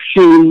makeup or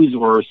shoes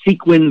or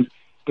sequins,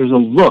 there's a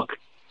look.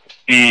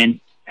 And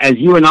as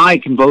you and I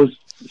can both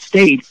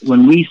state,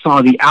 when we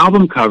saw the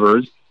album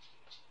covers,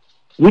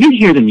 we didn't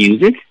hear the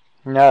music.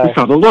 No. We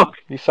saw the look.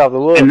 You saw the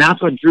look. And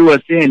that's what drew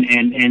us in.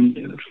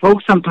 And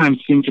folks sometimes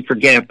seem to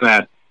forget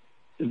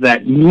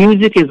that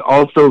music is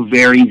also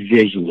very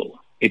visual.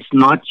 It's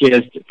not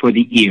just for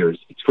the ears.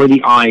 It's for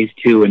the eyes,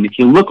 too. And if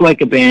you look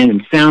like a band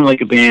and sound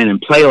like a band and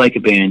play like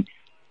a band,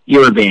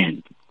 you're a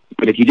band.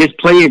 But if you just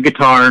play your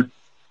guitar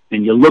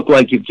and you look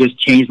like you've just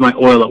changed my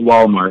oil at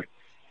Walmart,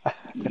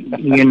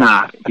 you're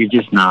not. You're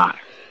just not.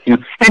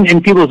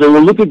 And people say,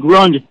 well, look at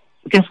grunge.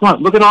 But guess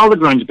what? Look at all the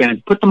grunge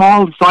bands. Put them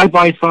all side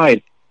by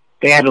side.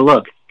 They had a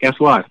look. Guess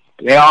what?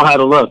 They all had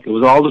a look. It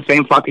was all the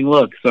same fucking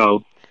look.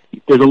 So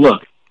there's a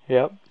look.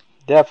 Yep,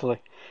 definitely.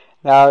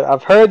 Now,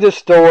 I've heard this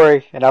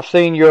story, and I've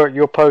seen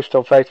your post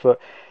on Facebook.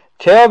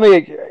 Tell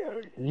me,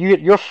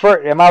 your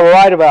first, am I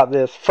right about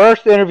this?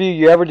 First interview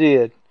you ever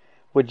did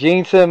with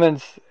Gene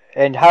Simmons,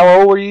 and how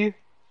old were you?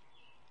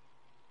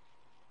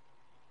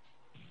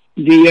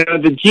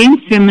 The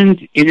Gene Simmons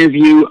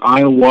interview,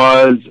 I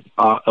was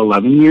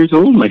 11 years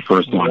old, my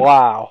first one.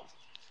 Wow.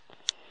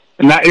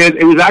 And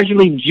it was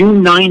actually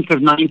June 9th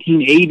of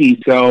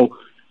 1980, so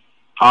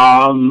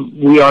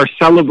we are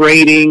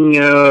celebrating,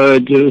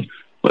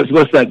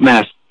 what's that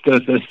mess?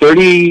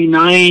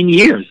 39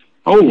 years.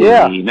 Oh,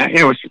 yeah.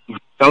 We're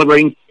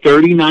celebrating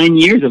 39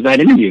 years of that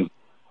interview.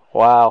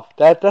 Wow,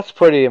 that's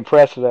pretty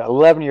impressive. That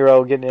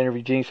 11-year-old getting to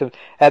interview Gene Simmons.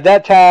 At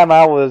that time,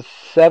 I was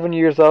 7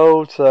 years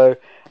old, so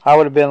I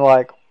would have been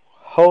like,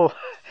 "Oh,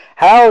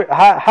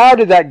 How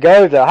did that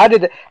go though? How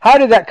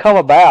did that come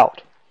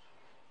about?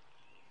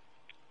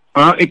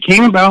 It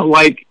came about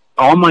like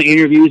all my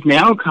interviews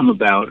now come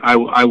about. I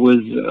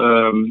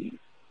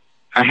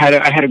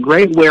had a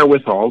great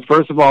wherewithal.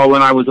 First of all,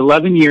 when I was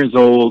 11 years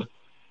old,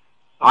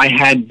 I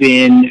had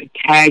been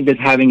tagged as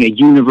having a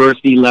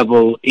university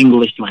level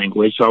English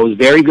language, so I was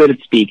very good at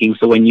speaking.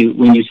 So when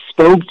you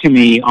spoke to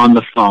me on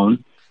the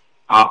phone,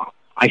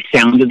 I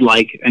sounded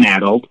like an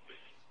adult.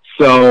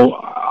 So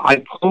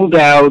I pulled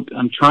out,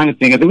 I'm trying to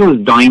think, I think it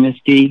was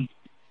Dynasty,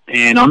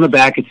 and on the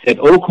back it said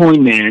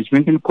Ocoin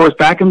Management. And of course,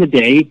 back in the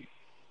day,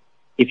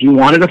 if you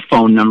wanted a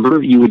phone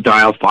number, you would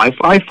dial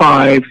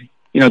 555,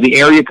 the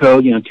area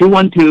code,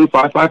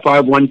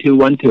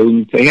 212-555-1212,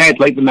 and say, hey, I'd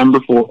like the number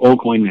for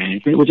Ocoin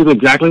Management, which is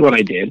exactly what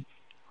I did.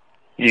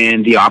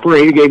 And the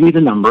operator gave me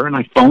the number, and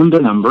I phoned the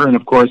number. And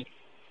of course,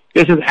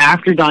 this is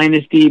after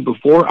Dynasty,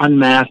 before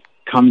Unmasked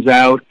comes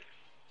out.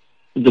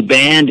 The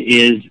band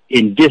is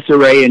in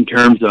disarray in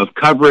terms of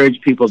coverage.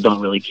 People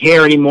don't really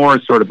care anymore.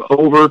 It's sort of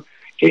over.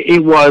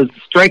 It was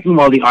striking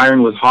while the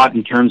iron was hot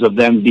in terms of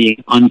them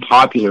being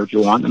unpopular, if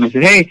you want. And I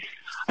said, hey,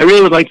 I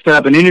really would like to set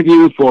up an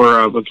interview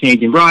for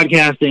Canadian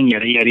Broadcasting,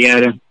 yada, yada,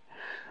 yada.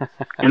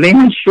 And they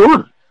went,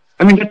 sure.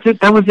 I mean, that's it.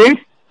 That was it.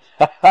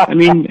 I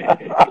mean,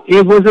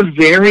 it was a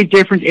very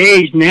different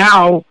age.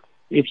 Now,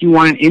 if you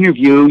want an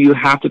interview, you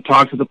have to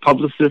talk to the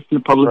publicist and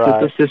the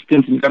publicist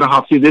assistant, and you've got to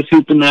hop through this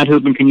hoop and that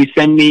hoop, and can you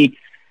send me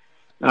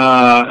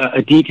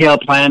a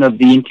detailed plan of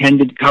the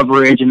intended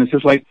coverage? And it's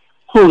just like,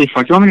 holy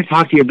fuck, do you want me to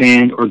talk to your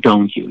band or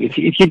don't you?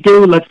 If you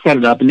do, let's set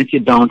it up, and if you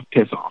don't,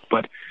 piss off.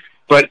 But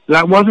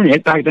that wasn't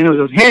it. Back then it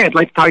was, hey, I'd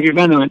like to talk to your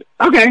band. And I went,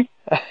 okay.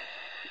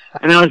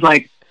 And I was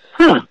like,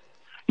 huh.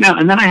 Now,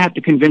 and then I had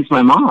to convince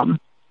my mom.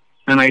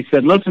 And I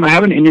said, listen, I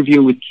have an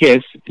interview with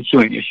KISS. And she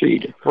went, yeah, sure you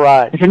do.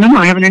 Right. I said, no,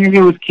 I have an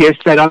interview with KISS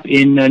set up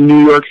in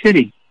New York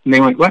City. And they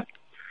went, what?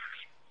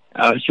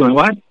 She went,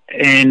 what?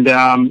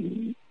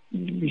 And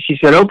she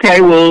said,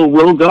 okay,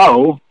 we'll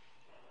go.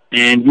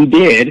 And we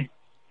did.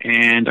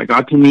 And I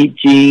got to meet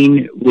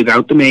Gene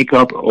without the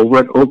makeup over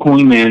at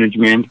Ocoin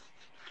Management.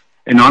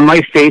 And on my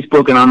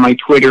Facebook and on my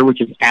Twitter,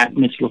 which is at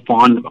Mitch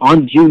LaFon,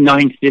 on June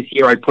 9th this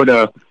year, I put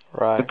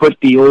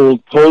the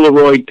old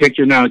Polaroid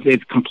picture. Now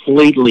it's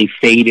completely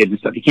faded and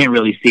stuff. You can't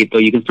really see it, though.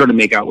 You can sort of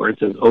make out where it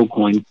says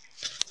Ocoin.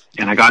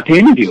 And I got to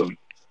interview him.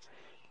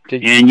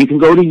 And you can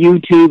go to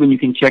YouTube and you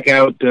can check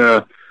out,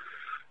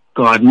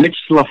 Mitch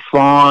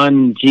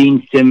LaFon,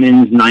 Gene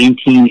Simmons,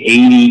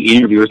 1980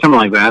 interview or something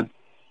like that.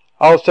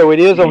 Oh, so it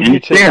is on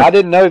YouTube. I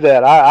didn't know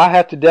that. I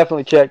have to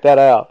definitely check that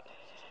out.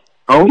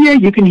 Oh, yeah,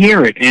 you can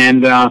hear it.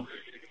 And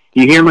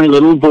you hear my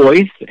little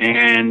voice,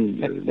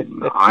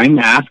 and I'm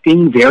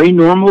asking very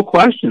normal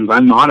questions.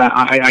 I'm not.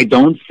 I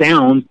don't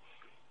sound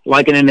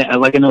like an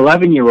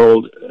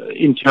 11-year-old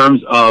in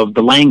terms of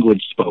the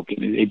language spoken.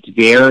 It's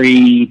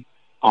very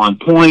on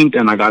point,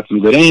 and I got some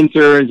good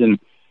answers. And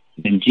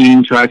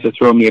Gene tries to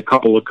throw me a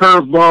couple of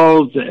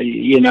curveballs,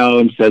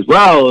 and says,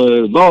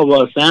 "Well, blah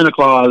blah, Santa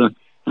Claus."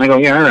 And I go,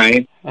 yeah, all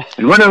right.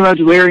 And what about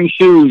wearing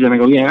shoes? And I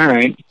go, yeah, all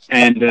right.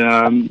 And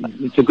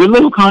it's a good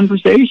little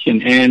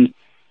conversation. And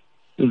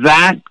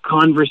that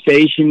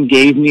conversation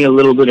gave me a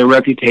little bit of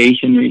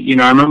reputation.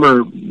 I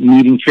remember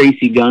meeting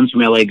Tracy Guns from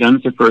LA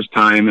Guns the first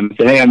time, and I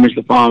said, hey, I'm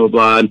Mr. Blah, blah,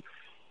 blah.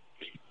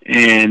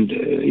 And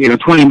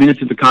 20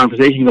 minutes of the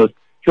conversation, he goes,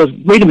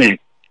 wait a minute.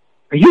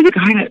 Are you the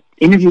guy that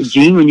interviewed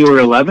Gene when you were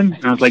 11?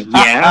 And I was like,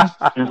 yeah.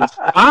 And I was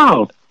like,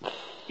 wow.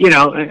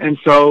 And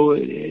so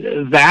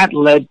that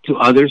led to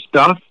other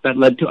stuff. That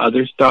led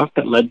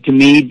to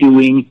me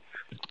doing,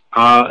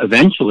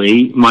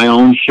 eventually, my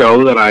own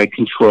show that I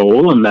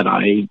control and that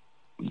I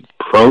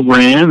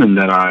program and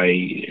that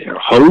I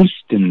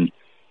host. And,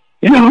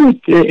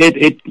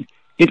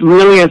 it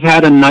really has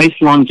had a nice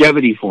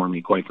longevity for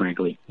me, quite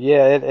frankly.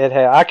 Yeah, it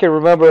has. I can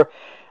remember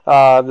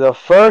the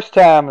first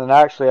time, and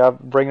actually I'm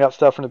bringing up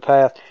stuff from the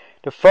past,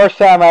 the first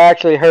time I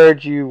actually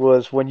heard you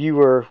was when you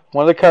were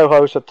one of the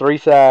co-hosts of Three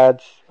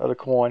Sides of the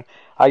Coin.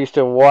 I used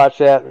to watch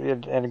that,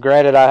 and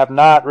granted, I have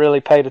not really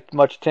paid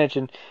much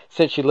attention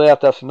since you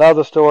left. That's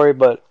another story,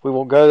 but we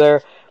won't go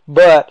there.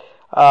 But,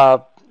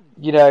 and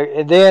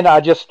then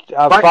I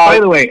by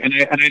the way, and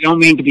I don't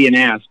mean to be an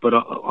ass, but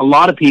a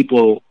lot of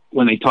people,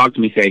 when they talk to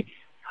me, say,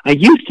 I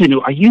used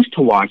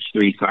to watch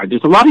Three Sides.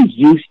 There's a lot of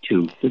used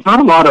to. There's not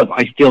a lot of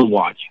I still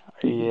watch.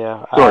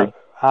 Yeah. Sorry.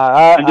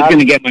 I'm just going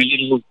to get my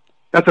little...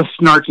 That's a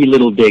snarky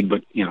little dig,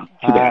 but, too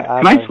bad.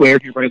 Can I swear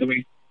here, by the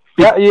way?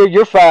 Yeah,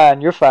 you're fine.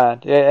 You're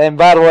fine. And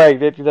by the way,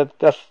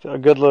 that's a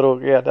good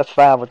little... Yeah, that's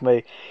fine with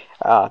me.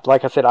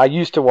 Like I said, I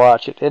used to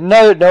watch it. And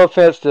no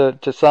offense to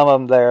some of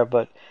them there,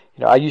 but,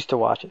 I used to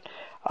watch it.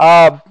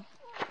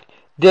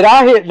 Did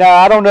I hit... Now,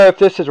 I don't know if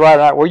this is right or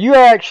not. Were you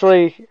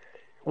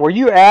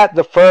at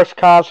the first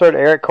concert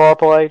Eric Carr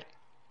played?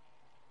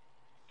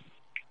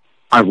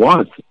 I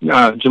was.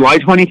 July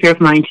 25th,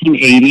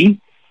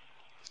 1980.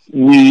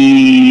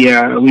 We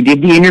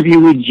did the interview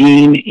with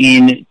Gene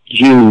in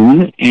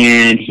June,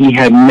 and he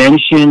had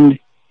mentioned,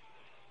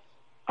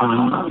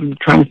 I'm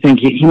trying to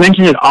think, he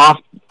mentioned it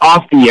off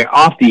off the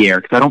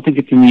air, because I don't think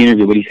it's in the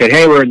interview, but he said,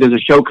 hey, there's a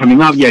show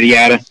coming up, yada,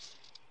 yada.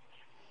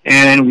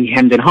 And we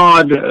hemmed and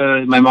hawed,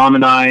 my mom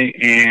and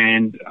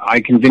and I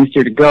convinced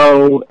her to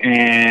go,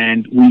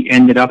 and we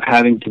ended up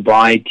having to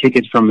buy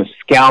tickets from a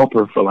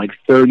scalper for like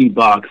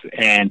 $30.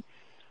 And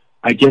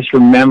I just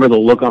remember the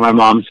look on my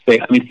mom's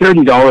face. I mean,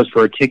 $30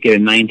 for a ticket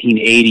in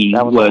 1980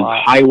 was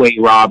highway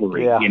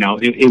robbery. Yeah. You know,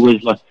 it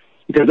was like,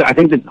 because I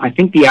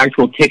think the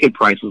actual ticket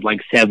price was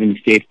like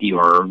 $7.50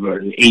 or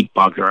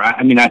 $8, or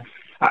I mean, I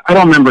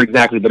don't remember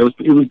exactly, but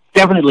it was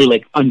definitely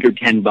like under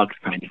 $10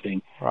 kind of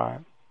thing. Right.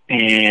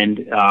 And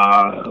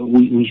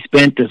we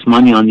spent this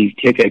money on these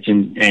tickets,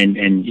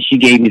 and she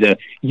gave me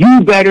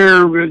you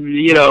better,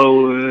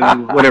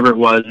 whatever it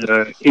was,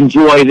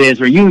 enjoy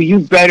this, or you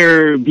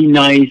better be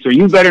nice, or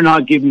you better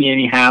not give me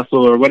any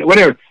hassle, or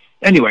whatever.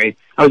 Anyway,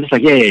 I was just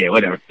like, yeah,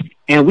 whatever.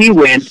 And we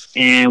went,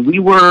 and we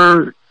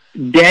were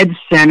dead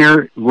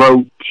center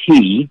row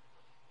T.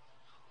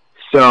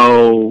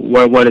 So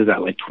what is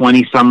that, like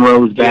 20-some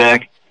rows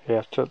back?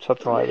 Yeah, something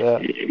like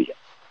that.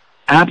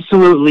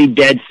 Absolutely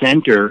dead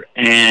center,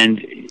 and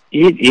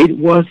it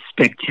was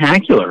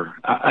spectacular.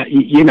 I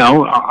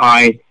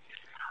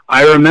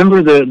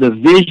remember the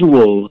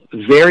visual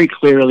very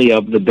clearly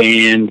of the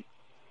band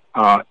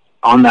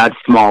on that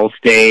small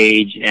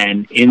stage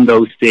and in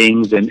those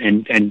things, and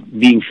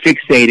being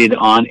fixated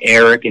on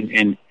Eric,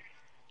 and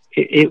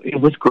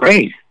it was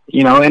great.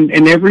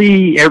 And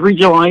every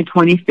July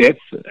 25th,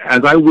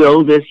 as I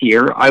will this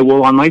year, I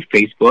will on my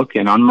Facebook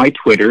and on my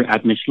Twitter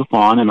at Mitch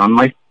LaFawn and on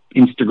my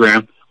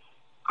Instagram,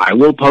 I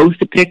will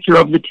post a picture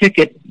of the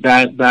ticket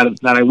that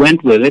I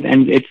went with it,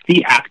 and it's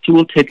the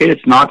actual ticket.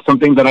 It's not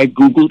something that I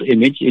Googled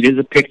image. It is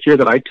a picture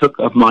that I took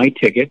of my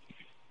ticket,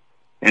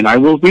 and I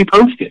will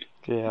repost it.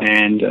 Yeah.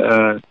 And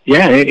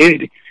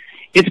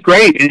it's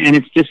great, and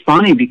it's just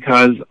funny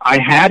because I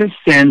had a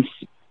sense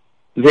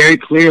very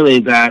clearly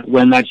that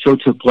when that show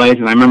took place,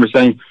 and I remember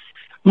saying,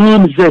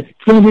 Mom, it's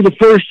going to be the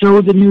first show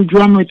with the new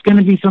drummer. It's going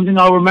to be something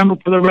I'll remember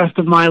for the rest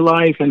of my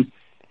life.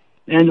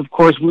 And of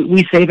course,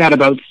 we say that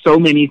about so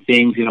many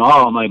things,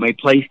 my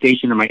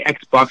PlayStation or my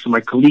Xbox or my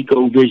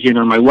ColecoVision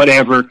or my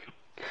whatever.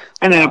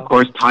 And then, of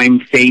course, time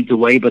fades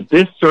away. But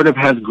this sort of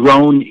has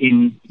grown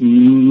in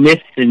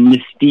myth and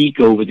mystique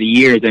over the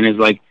years, and is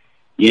like,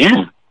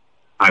 yeah,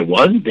 I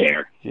was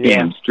there. Yeah.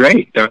 Damn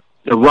straight. The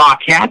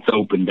Rockettes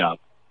opened up.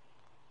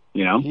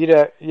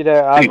 Anyway.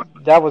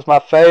 That was my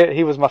favorite.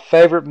 He was my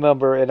favorite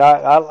member, and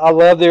I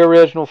love the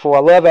original four.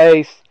 I love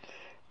Ace.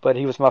 But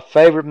he was my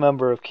favorite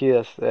member of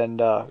KISS, and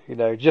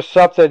just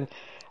something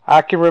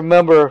I can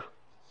remember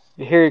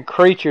hearing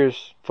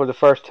Creatures for the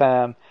first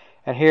time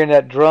and hearing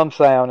that drum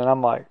sound, and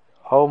I'm like,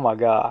 oh my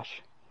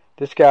gosh,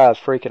 this guy is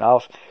freaking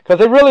awesome. Because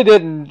they really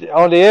didn't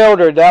on the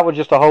Elder. That was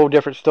just a whole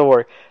different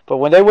story. But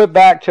when they went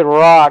back to the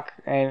rock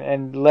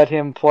and let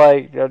him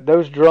play,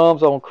 those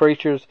drums on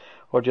Creatures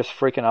were just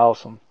freaking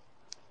awesome.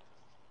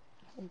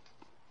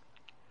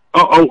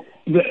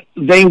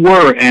 They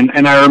were,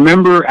 and I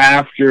remember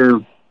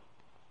after.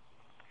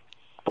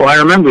 Well, I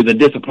remember the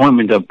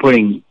disappointment of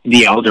putting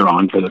The Elder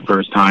on for the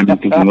first time and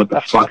thinking, what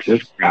the fuck's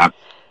this crap?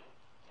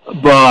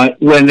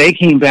 But when they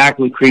came back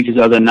with Creatures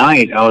of the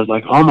Night, I was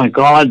like, oh my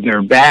God,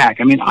 they're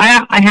back. I mean,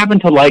 I happen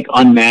to like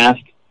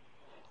Unmasked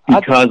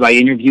because I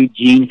interviewed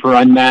Gene for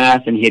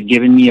Unmasked, and he had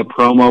given me a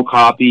promo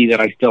copy that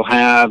I still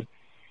have.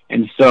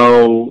 And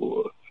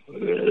so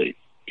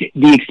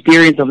the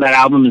experience of that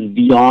album is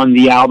beyond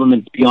the album.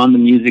 It's beyond the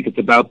music. It's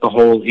about the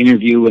whole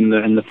interview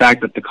and the fact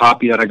that the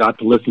copy that I got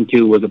to listen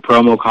to was a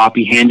promo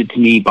copy handed to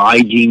me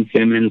by Gene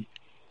Simmons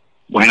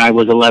when I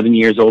was 11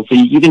 years old. So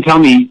you can tell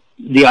me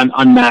the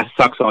Unmasked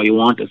sucks all you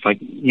want. It's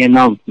like,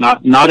 no,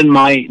 not in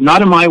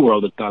my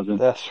world. It doesn't.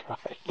 That's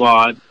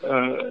right.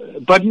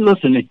 But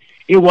listen,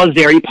 it was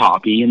very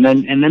poppy, and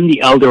then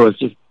the Elder was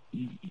just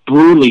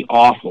brutally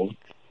awful.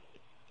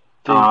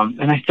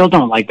 And I still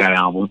don't like that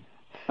album.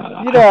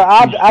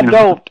 I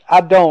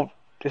don't.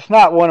 It's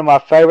not one of my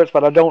favorites,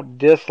 but I don't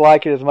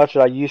dislike it as much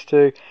as I used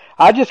to.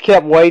 I just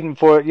kept waiting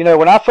for it.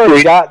 When I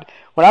first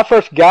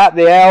got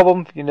the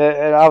album, and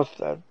I was,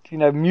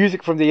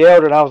 music from the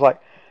Elder, and I was like,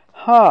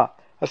 huh.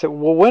 I said,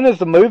 well, when is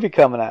the movie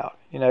coming out?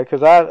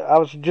 Because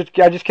I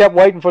just kept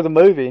waiting for the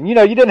movie, and you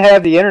didn't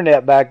have the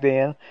internet back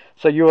then,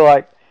 so you were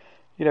like,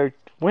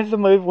 when's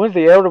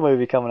the Elder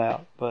movie coming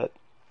out? But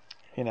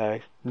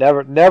never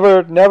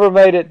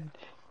made it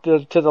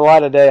to the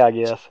light of day, I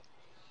guess.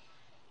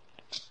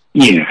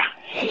 Yeah.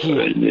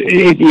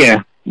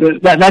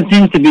 That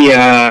seems to be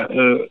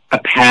a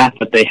path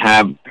that they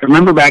have. I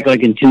remember back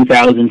like in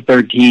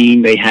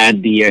 2013, they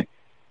had the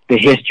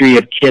History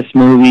of KISS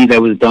movie that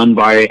was done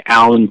by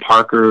Alan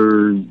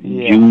Parker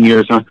Jr.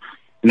 or something,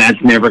 and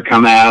that's never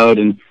come out.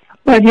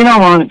 But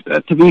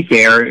to be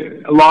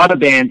fair, a lot of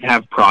bands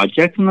have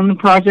projects, and then the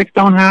projects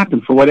don't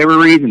happen for whatever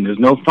reason. There's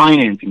no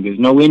financing, there's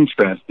no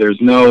interest,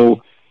 there's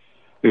no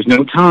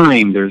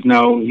time, there's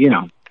no,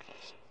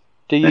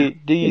 Do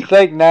you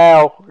think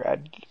now,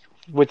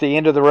 with the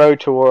End of the Road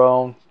tour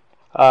on,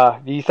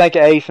 do you think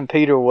Ace and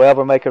Peter will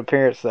ever make an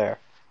appearance there?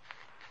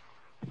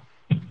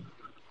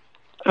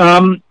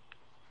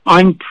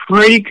 I'm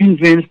pretty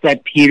convinced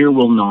that Peter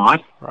will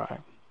not. Right.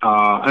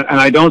 And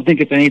I don't think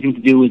it's anything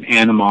to do with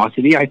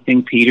animosity. I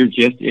think Peter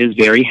just is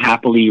very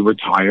happily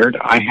retired.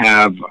 I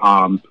have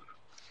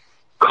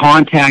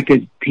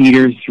contacted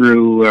Peter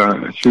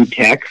through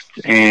text,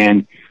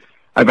 and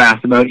I've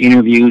asked about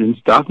interviews and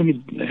stuff,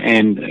 and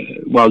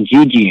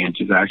Gigi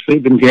answers actually,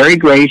 been very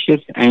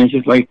gracious, and it's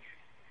just like,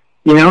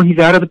 he's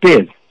out of the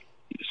biz.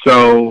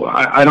 So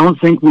I don't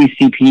think we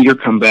see Peter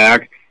come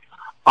back.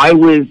 I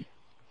was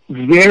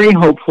very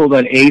hopeful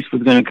that Ace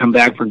was going to come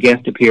back for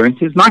guest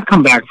appearances, not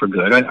come back for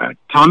good.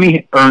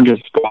 Tommy earned a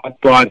spot,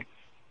 but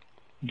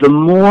the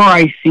more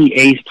I see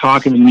Ace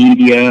talk in the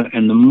media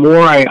and the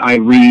more I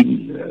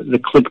read the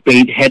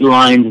clickbait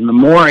headlines and the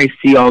more I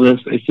see all this,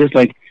 it's just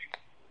like,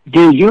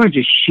 dude, you're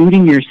just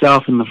shooting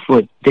yourself in the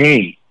foot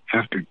day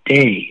after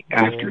day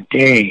after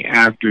day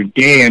after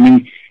day. I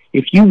mean,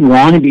 if you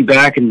want to be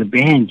back in the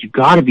band, you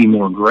got to be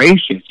more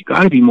gracious. You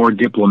got to be more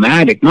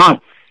diplomatic,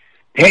 not,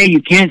 hey,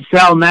 you can't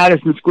sell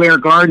Madison Square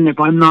Garden if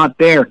I'm not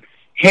there.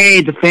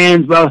 Hey, the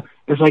fans, well,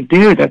 it's like,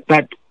 dude,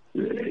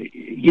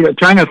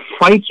 trying to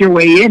fight your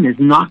way in is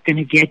not going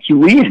to get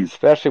you in.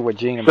 Especially with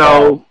Gene and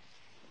Paul. Paul.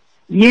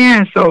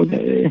 Yeah,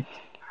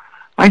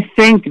 I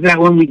think that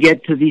when we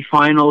get to the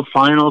final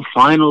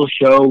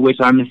show, which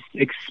I'm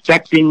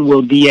expecting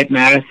will be at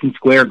Madison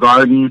Square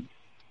Garden,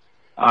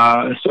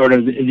 we're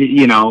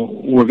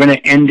going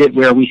to end it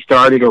where we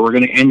started, or we're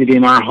going to end it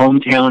in our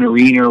hometown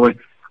arena.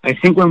 I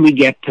think when we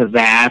get to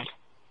that,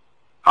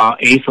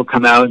 Ace will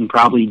come out and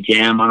probably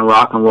jam on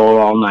Rock and Roll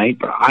All Night,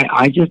 but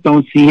I just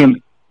don't see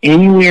him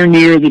anywhere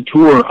near the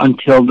tour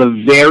until the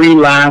very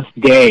last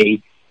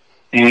day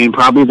and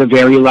probably the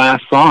very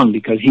last song,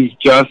 because he's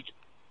just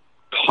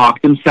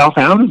talked himself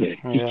out of it.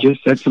 Yeah. He's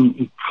just said some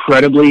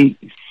incredibly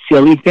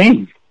silly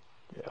things.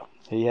 Yeah,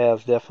 he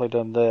has definitely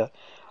done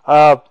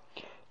that.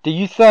 Do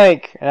you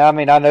think, and I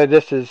mean, I know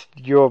this is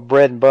your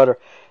bread and butter,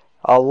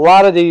 a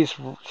lot of these,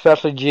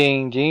 especially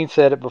Gene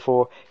said it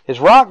before, is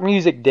rock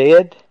music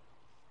dead?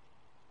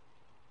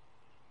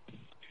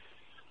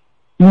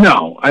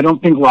 No, I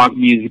don't think rock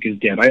music is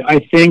dead. I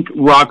think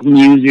rock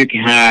music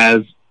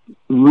has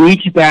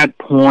reached that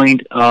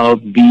point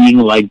of being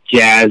like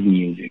jazz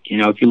music.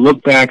 If you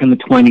look back in the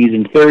 20s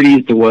and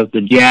 30s, there was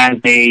the jazz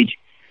age,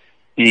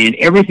 and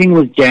everything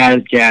was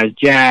jazz,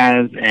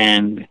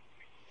 and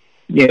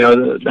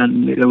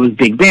then there was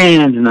big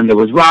bands, and then there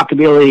was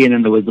rockabilly, and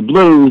then there was the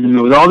blues, and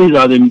there was all these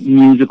other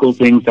musical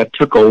things that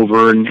took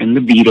over, and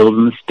the Beatles,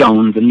 and the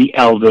Stones, and the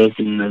Elvis,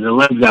 and the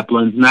Led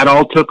Zeppelins, and that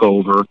all took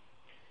over.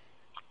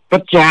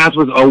 But jazz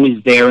was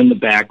always there in the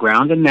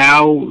background, and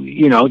now,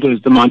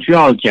 there's the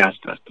Montreal Jazz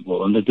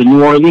Festival, and there's the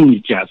New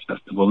Orleans Jazz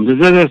Festival, and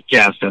there's this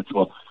Jazz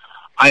Festival.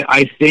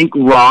 I think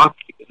rock,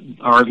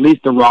 or at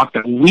least the rock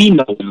that we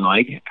know and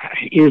like,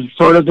 is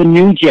sort of the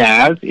new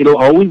jazz. It'll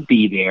always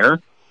be there.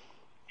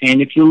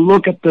 And if you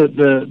look at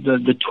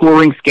the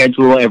touring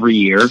schedule every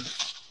year,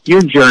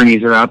 your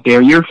Journeys are out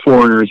there, your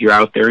Foreigners are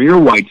out there, your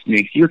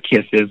Whitesnakes, your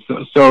Kisses.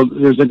 So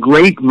there's a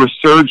great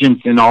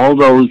resurgence in all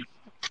those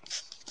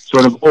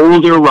sort of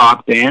older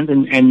rock bands.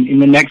 And in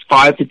the next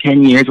 5 to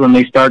 10 years, when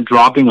they start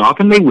dropping off,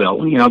 and they will,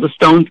 the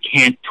Stones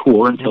can't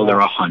tour until they're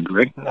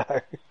 100.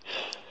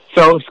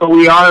 So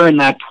we are in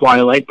that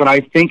twilight. But I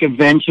think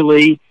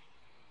eventually,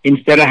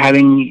 instead of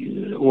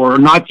having, or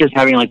not just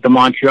having like the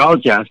Montreal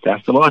Jazz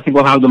Festival, I think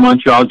we'll have the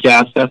Montreal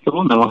Jazz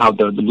Festival, and then we'll have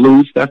the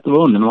Blues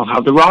Festival, and then we'll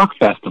have the Rock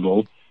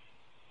Festival.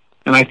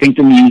 And I think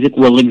the music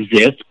will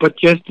exist, but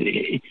just,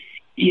 I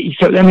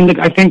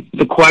think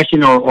the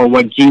question, or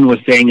what Gene was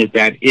saying, is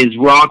that, is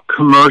rock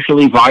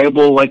commercially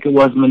viable like it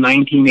was in the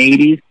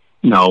 1980s?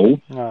 No.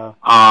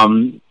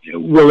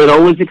 Will it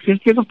always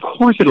exist? Yes, of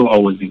course it'll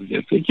always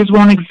exist. It just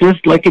won't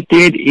exist like it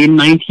did in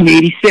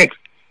 1986.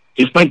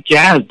 Just like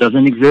jazz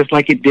doesn't exist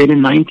like it did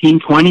in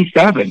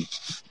 1927.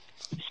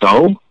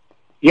 So,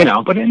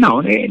 but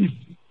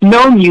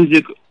no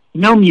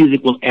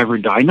music will ever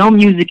die. No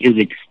music is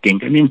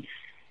extinct. I mean,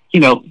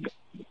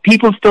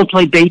 people still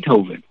play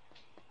Beethoven.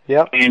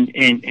 Yep.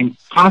 And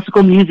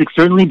classical music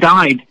certainly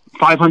died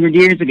 500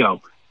 years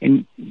ago.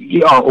 And,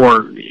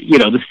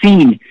 the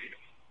scene,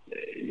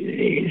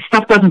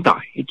 stuff doesn't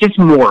die. It just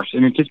morphs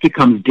and it just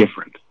becomes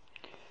different.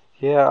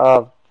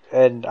 Yeah,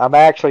 and I'm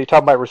actually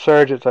talking about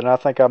resurgence, and I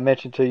think I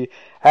mentioned to you,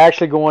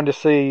 actually going to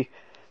see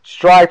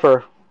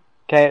Stryper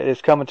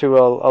is coming to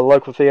a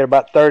local theater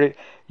about 30.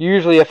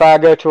 Usually if I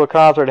go to a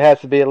concert, it has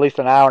to be at least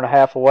an hour and a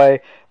half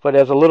away, but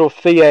there's a little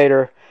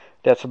theater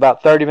that's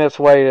about 30 minutes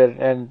away,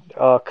 and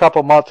a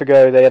couple months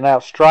ago they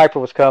announced Stryper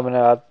was coming,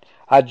 and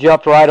I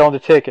jumped right on the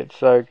ticket.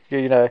 So,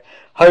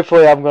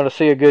 hopefully I'm going to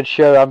see a good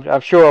show.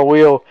 I'm sure I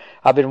will.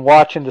 I've been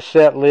watching the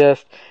set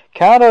list.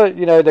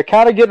 They're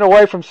kind of getting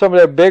away from some of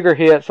their bigger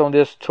hits on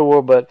this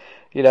tour, but,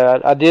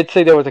 I did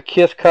see there was a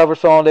Kiss cover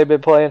song they've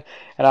been playing,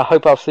 and I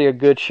hope I'll see a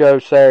good show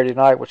Saturday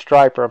night with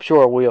Stryper. I'm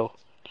sure I will.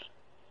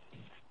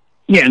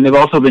 Yeah, and they've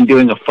also been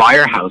doing a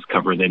Firehouse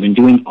cover. They've been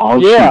doing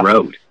All She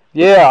Wrote.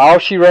 Yeah, All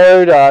She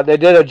Wrote. They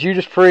did a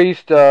Judas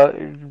Priest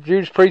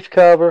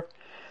cover.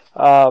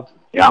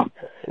 Yeah.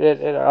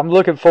 I'm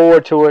looking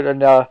forward to it,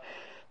 and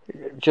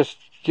just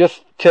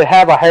to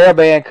have a hair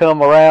band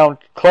come around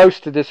close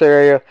to this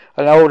area,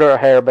 an older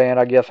hair band,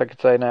 I guess I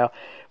could say now.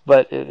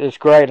 But it's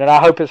great, and I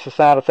hope it's a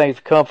sign of things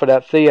to come for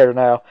that theater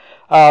now.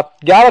 Got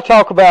to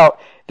talk about,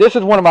 this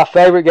is one of my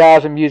favorite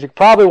guys in music,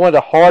 probably one of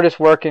the hardest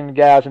working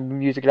guys in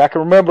music. I can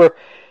remember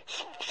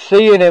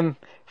seeing him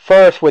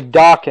first with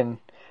Dokken,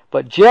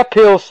 but Jeff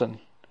Pilson,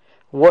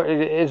 what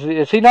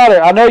is he not?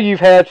 I know you've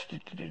had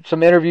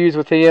some interviews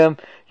with him.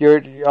 You're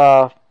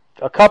a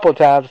couple of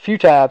times, a few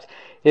times.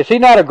 Is he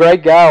not a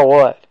great guy or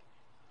what?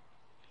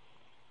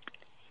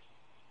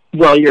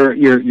 Well,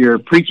 you're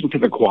preaching to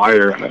the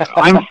choir.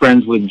 I'm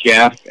friends with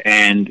Jeff,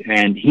 and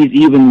he's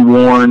even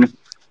worn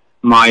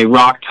my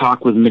Rock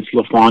Talk with Mitch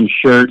LaFon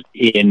shirt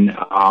in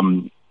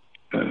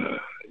what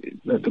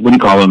do you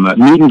call them?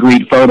 Meet and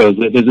greet photos.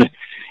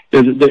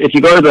 If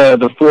you go to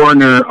the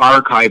Foreigner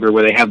archiver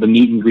where they have the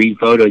meet and greet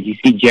photos, you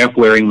see Jeff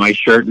wearing my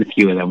shirt in a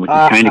few of them, which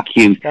is kind of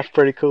cute. That's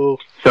pretty cool.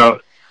 So,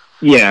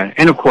 yeah,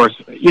 and of course,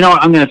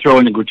 I'm going to throw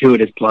in a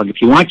gratuitous plug.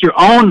 If you want your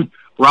own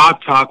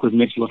Rock Talk with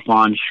Mitch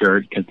LaFon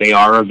shirt, because they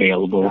are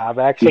available, I've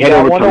actually head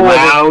over got to one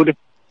Loud.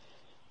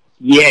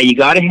 Yeah, you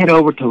got to head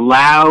over to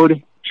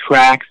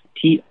loudtrax,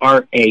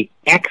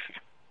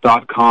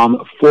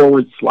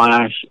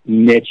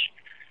 TRAX.com/Mitch.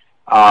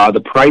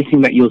 The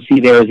pricing that you'll see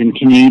there is in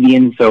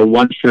Canadian, so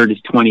one shirt is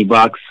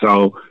 $20.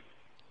 So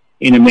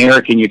in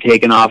American, you're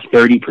taking off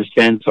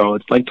 30%, so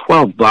it's like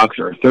 $12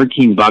 or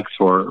 $13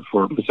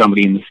 for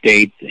somebody in the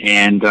States.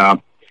 And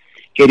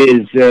it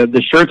is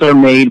the shirts are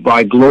made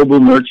by Global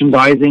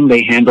Merchandising.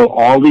 They handle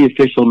all the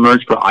official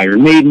merch for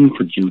Iron Maiden,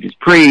 for Judas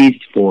Priest,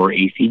 for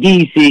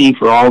AC/DC,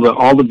 for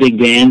all the big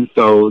bands.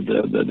 So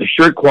the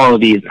shirt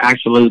quality is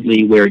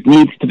absolutely where it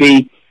needs to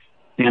be.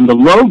 And the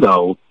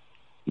logo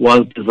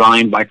was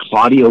designed by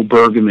Claudio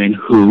Bergamin,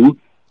 who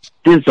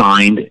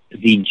designed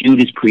the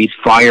Judas Priest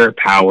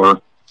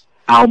Firepower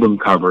album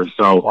cover.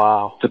 So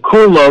wow. It's a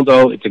cool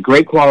logo. It's a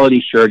great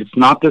quality shirt. It's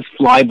not this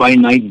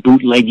fly-by-night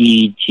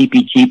bootleggy,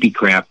 cheapy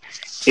crap.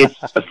 It's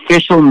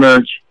official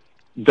merch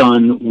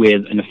done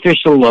with an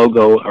official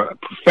logo, or a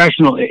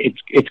professional.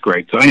 It's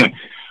great. So anyway,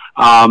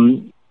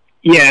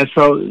 yeah.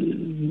 So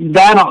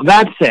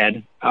that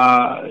said,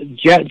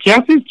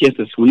 Jeff is just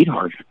a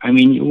sweetheart. I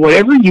mean,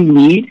 whatever you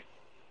need,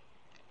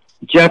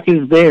 Jeff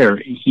is there.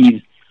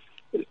 He's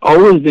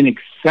always been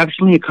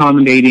exceptionally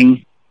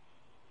accommodating,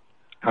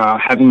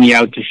 having me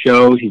out to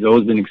shows. He's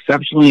always been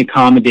exceptionally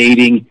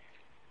accommodating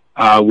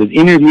with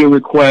interview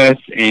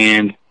requests,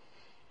 and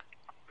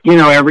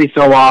every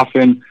so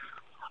often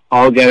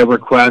I'll get a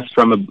request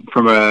from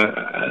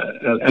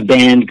a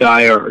band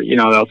guy, or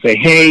they'll say,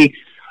 "Hey,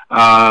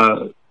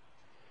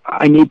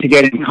 I need to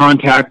get in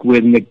contact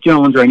with Mick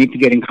Jones, or I need to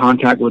get in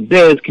contact with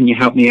this. Can you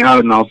help me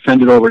out?" And I'll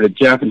send it over to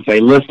Jeff and say,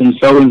 "Listen,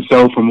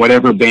 so-and-so from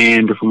whatever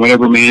band or from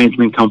whatever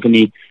management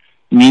company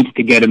needs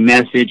to get a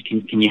message.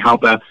 Can you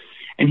help out?"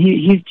 And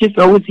he's just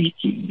always,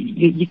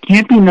 you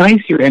can't be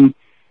nicer.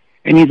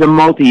 And he's a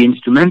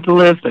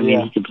multi-instrumentalist. I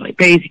mean, he can play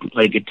bass, he can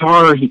play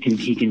guitar, he can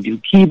do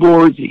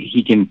keyboards,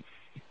 he can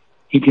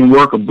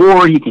work a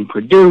board, he can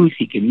produce,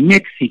 he can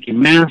mix, he can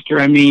master.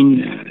 I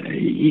mean,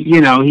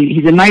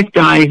 he's a nice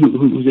guy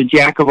who's a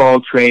jack of all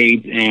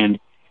trades, and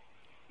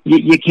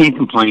you can't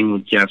complain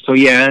with Jeff. So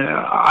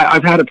yeah,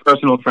 I've had a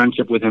personal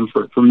friendship with him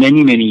for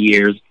many, many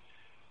years.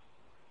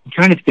 I'm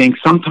trying to think,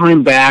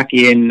 sometime back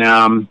in,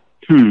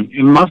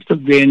 it must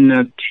have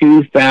been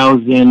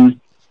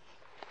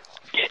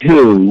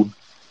 2002,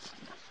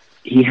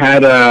 he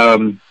had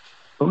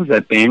what was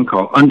that band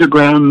called?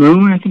 Underground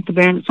Moon, I think the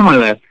band, something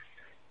like that.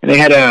 And they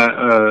had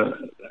a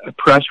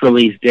press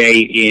release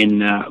day in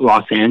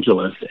Los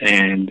Angeles,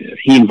 and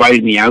he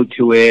invited me out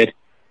to it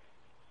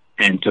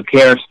and took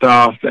care of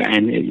stuff.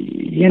 And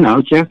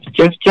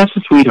Jeff's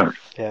a sweetheart.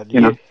 Yeah,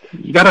 you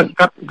gotta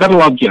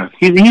love Jeff.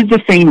 He's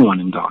the sane one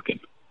in Dokken.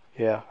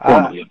 Yeah,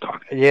 formerly of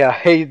Dokken. Yeah,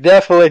 he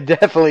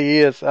definitely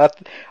is. I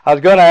was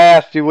going to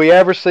ask, do we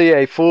ever see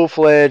a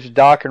full-fledged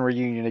Dokken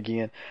reunion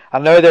again? I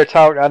know they're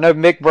talking. I know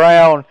Mick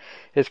Brown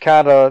is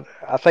kind of,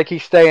 I think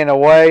he's staying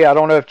away. I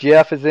don't know if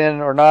Jeff is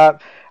in or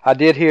not. I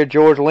did hear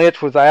George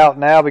Lynch was out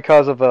now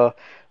because of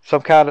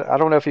some kind of, I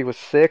don't know if he was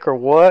sick or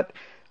what,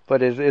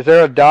 but is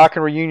there a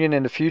Dokken reunion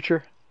in the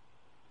future?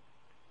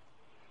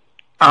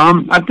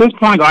 At this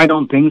point, I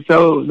don't think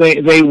so.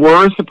 They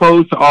were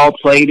supposed to all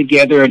play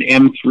together at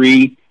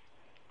M3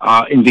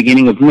 in the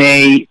beginning of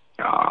May.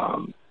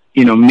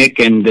 Mick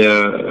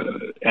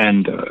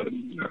and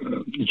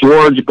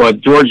George,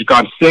 but George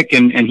got sick,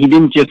 and he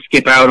didn't just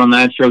skip out on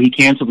that show. He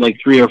canceled like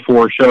 3 or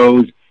 4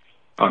 shows,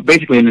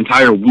 basically an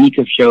entire week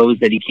of shows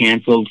that he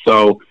canceled.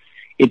 So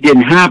it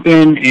didn't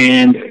happen,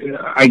 and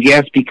I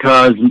guess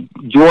because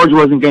George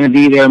wasn't going to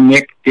be there,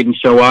 Mick didn't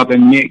show up.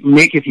 And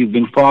Mick, if you've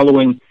been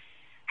following,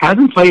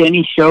 hasn't played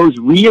any shows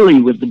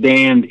really with the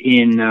band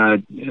in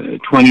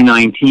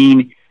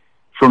 2019.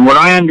 From what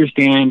I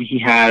understand, he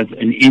has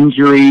an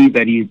injury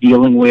that he's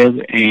dealing with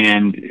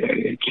and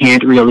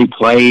can't really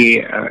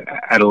play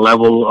at a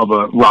level of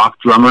a rock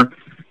drummer.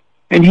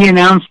 And he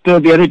announced the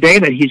other day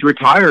that he's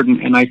retired,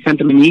 and I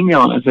sent him an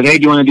email, and I said, "Hey,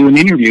 do you want to do an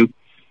interview?"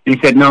 And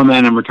he said, "No,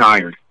 man, I'm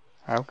retired."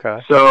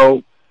 Okay.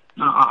 So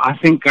I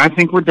think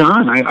we're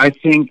done. I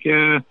think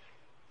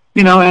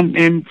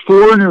and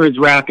Foreigner is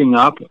wrapping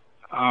up.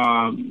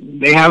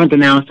 They haven't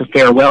announced a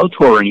farewell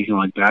tour or anything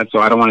like that, so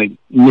I don't want to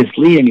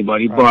mislead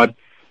anybody. Right. But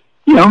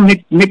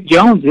Mick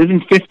Jones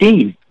isn't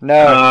 15.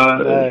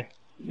 No.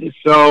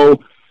 So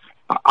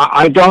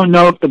I don't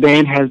know if the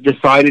band has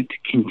decided to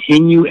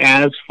continue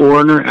as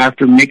Foreigner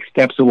after Mick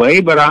steps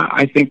away, but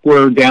I think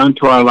we're down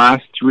to our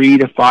last 3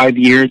 to 5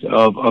 years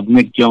of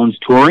Mick Jones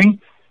touring,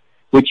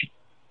 which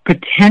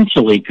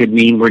potentially could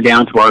mean we're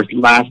down to our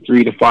last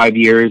 3 to 5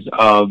 years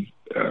of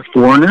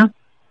Foreigner.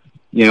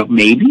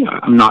 Maybe.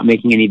 I'm not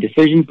making any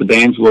decisions. The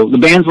bands will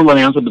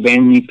announce what the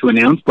band needs to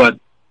announce, but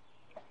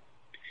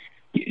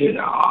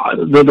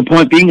the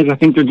point being is I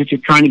think they're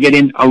just trying to get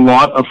in a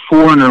lot of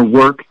Foreigner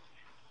work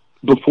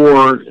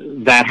before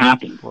that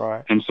happens.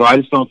 Right. And so I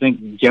just don't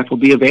think Jeff will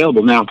be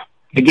available. Now,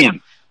 again,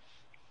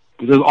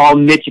 this is all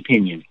niche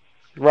opinion.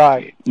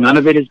 Right. None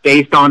of it is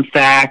based on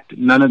fact.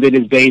 None of it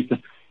is based.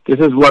 This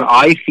is what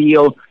I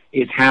feel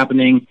is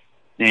happening.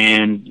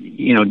 And,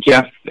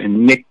 Jeff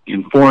and Mick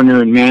and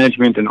Foreigner and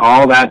management and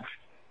all that,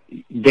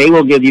 they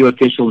will give you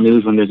official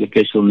news when there's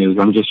official news.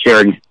 I'm just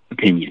sharing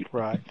opinion.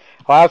 Right.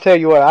 Well, I'll tell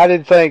you what, I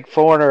didn't think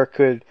Foreigner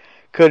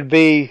could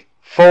be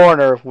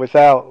Foreigner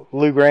without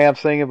Lou Gramm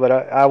singing, but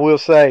I will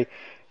say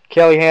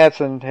Kelly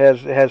Hansen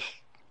has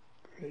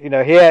he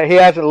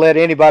hasn't let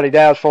anybody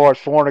down as far as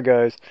Foreigner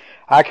goes.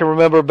 I can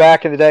remember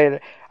back in the day,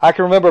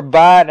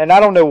 buying, and I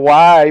don't know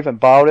why I even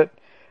bought it,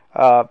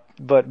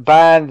 but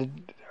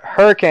buying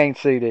Hurricane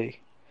CD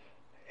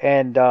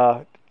and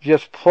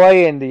just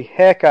playing the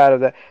heck out of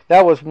that.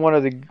 That was one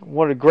of the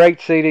great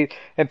CDs.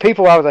 And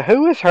people, I was like,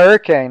 "Who is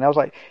Hurricane?" I was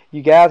like,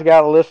 "You guys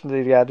got to listen to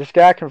these guys. This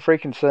guy can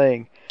freaking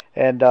sing."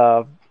 And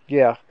I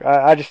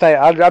just think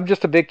I'm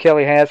just a big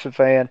Kelly Hansen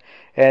fan.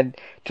 And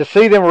to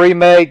see them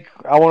remake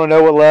 "I Want to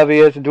Know What Love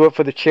Is" and do it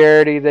for the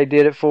charity they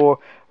did it for,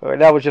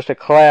 that was just a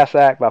class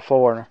act by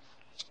Foreigner.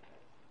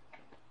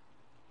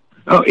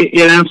 Oh,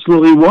 it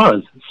absolutely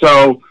was.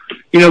 So,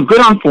 good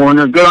on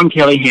Foreigner, good on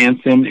Kelly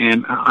Hansen,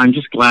 and I'm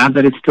just glad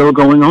that it's still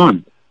going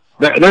on.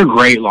 They're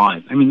great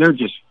live. I mean, they're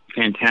just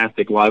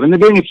fantastic live. And they're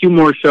doing a few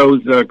more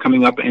shows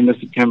coming up end of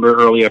September,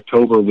 early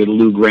October with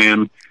Lou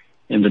Gramm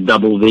and the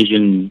Double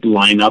Vision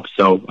lineup,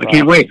 so I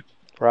can't wait.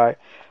 Right.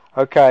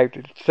 Okay.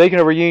 Speaking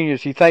of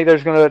reunions, you think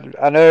there's going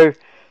to... I know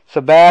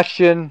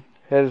Sebastian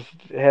has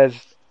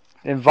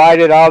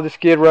invited all the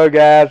Skid Row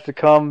guys to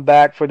come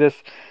back for this.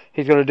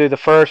 He's going to do the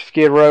first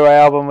Skid Row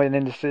album in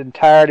its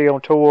entirety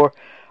on tour.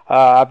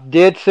 I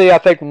did see, I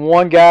think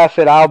one guy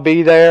said, "I'll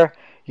be there."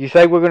 You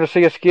think we're going to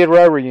see a Skid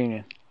Row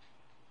reunion?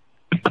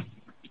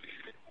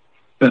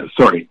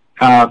 Sorry.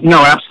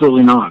 No,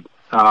 absolutely not.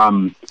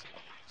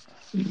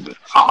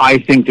 I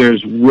think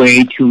there's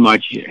way too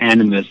much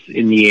animus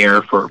in the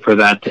air for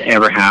that to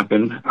ever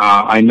happen.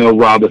 I know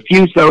Rob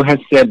Affuso has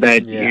said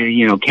that,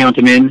 count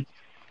him in.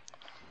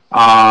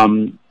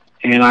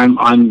 And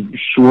I'm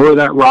sure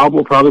that Rob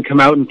will probably come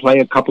out and play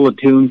a couple of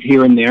tunes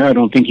here and there. I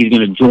don't think he's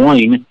going to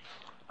join.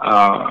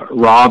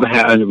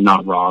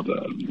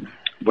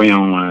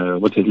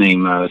 What's his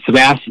name?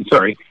 Sebastian,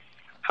 sorry,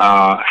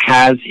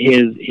 has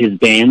his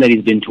band that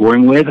he's been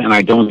touring with, and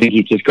I don't think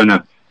he's just going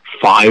to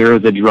fire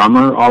the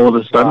drummer all of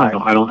a sudden.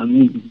 Right.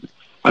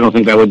 I don't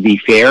think that would be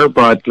fair,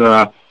 but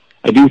I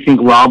do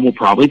think Rob will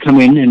probably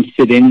come in and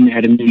sit in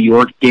at a New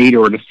York date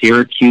or at a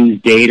Syracuse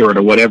date or at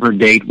a whatever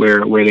date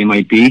where they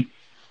might be.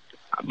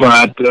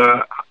 But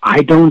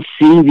I don't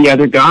see the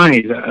other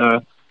guys.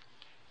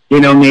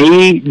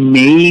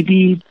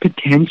 Maybe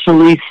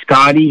potentially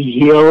Scotty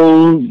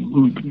Hill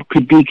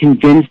could be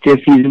convinced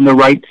if he's in the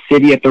right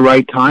city at the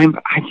right time.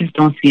 I just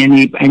don't see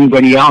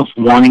anybody else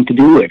wanting to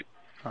do it.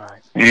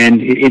 Right.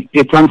 And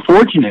it's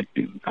unfortunate.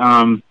 They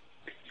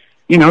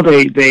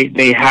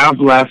have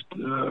left,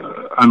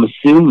 I'm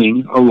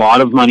assuming, a lot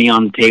of money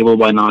on the table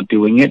by not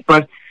doing it.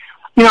 But,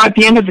 at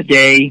the end of the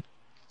day,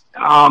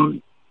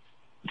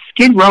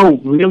 Skid Row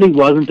really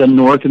wasn't a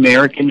North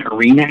American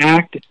arena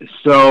act.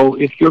 So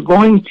if you're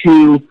going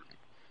to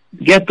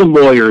get the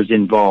lawyers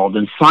involved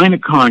and sign a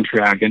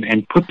contract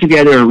and put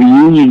together a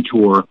reunion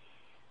tour,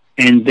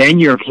 and then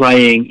you're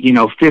playing,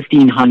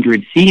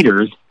 1,500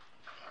 seaters,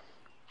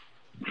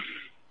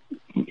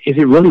 is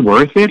it really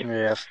worth it?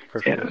 Yes,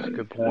 for sure. That's a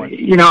good point.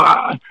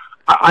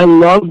 I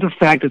love the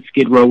fact that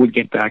Skid Row would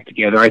get back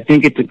together. I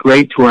think it's a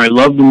great tour. I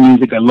love the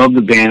music. I love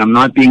the band. I'm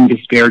not being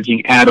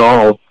disparaging at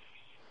all.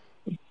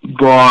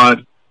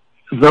 But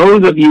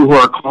those of you who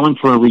are calling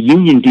for a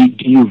reunion, do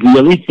you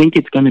really think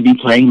it's going to be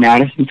playing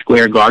Madison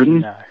Square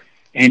Garden? No.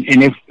 And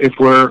if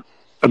we're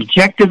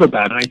objective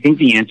about it, I think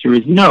the answer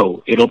is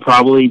no. It'll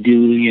probably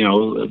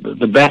do,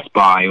 the Best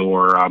Buy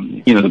or,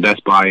 the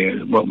Best Buy,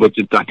 which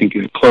I think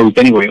is closed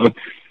anyway. Up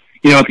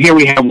here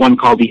we have one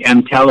called the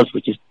M-Telus,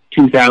 which is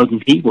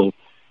 2,000 people.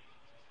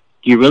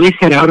 Do you really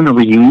set out on a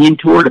reunion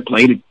tour to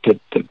play to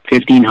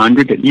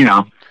 1,500?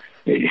 No.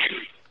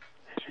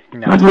 I'm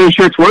not really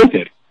sure it's worth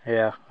it.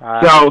 Yeah,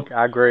 I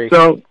agree.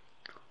 So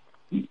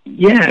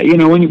yeah, you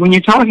know, when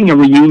you're talking a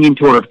reunion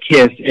tour of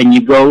Kiss and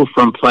you go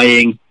from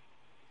playing,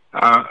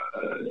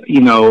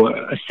 you know,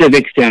 a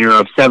Civic Center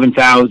of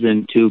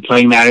 7,000 to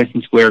playing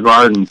Madison Square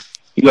Garden,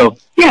 you go,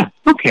 yeah,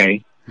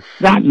 okay,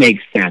 that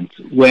makes sense.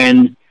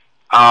 When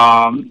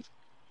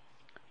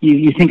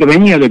you think of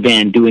any other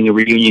band doing a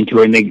reunion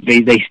tour and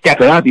they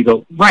step it up, you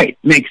go, right,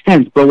 makes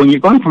sense. But when you're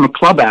going from a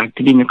club act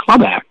to being a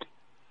club act,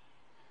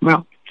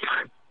 well,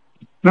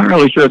 not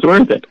really sure it's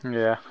worth it.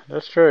 Yeah,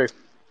 that's true.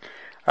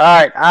 All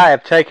right, I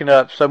have taken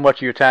up so much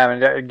of your time,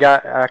 and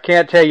I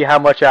can't tell you how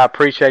much I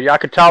appreciate you. I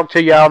could talk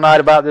to you all night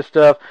about this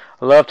stuff.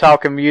 I love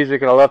talking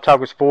music, and I love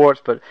talking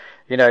sports, but,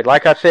 you know,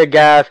 like I said,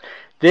 guys,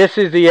 this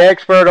is the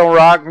expert on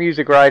rock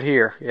music right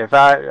here. If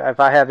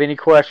I have any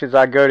questions,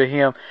 I go to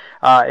him.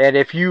 And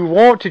if you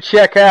want to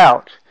check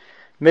out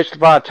Mitch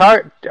Lafon,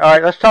 all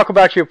right, let's talk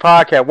about your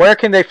podcast. Where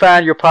can they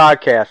find your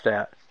podcast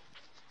at?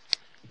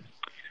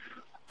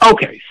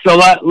 Okay, so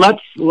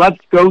let's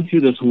go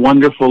through this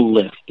wonderful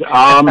list.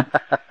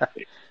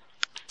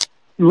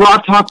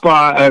 Rock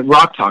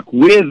Talk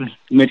with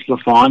Mitch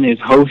Lafon is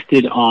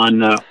hosted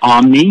on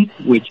Omni,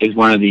 which is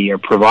one of the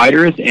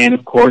providers, and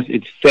of course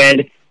it's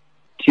fed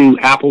to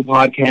Apple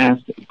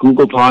Podcast,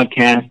 Google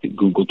Podcast,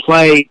 Google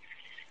Play,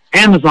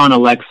 Amazon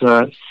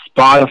Alexa,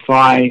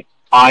 Spotify,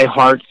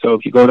 iHeart. So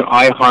if you go to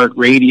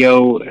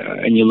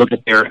iHeartRadio and you look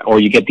at or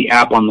you get the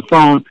app on the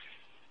phone,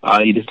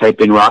 you just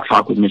type in Rock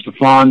Talk with Mitch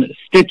Lafon,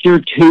 Stitcher,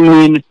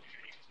 TuneIn,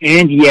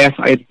 and yes,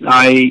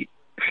 I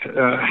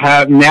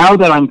have, now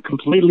that I'm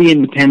completely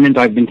independent,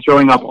 I've been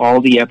throwing up all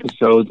the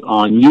episodes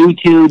on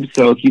YouTube.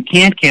 So if you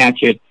can't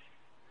catch it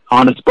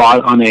on a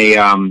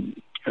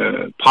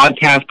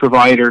podcast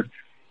provider,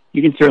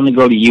 you can certainly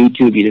go to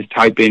YouTube. You just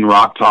type in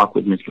Rock Talk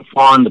with Mitch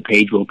Lafon. The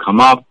page will come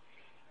up,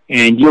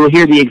 and you'll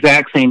hear the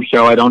exact same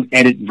show. I don't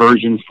edit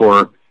versions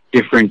for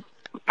different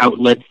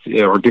outlets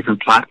or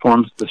different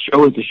platforms. The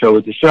show is the show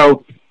is the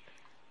show.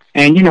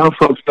 And, you know,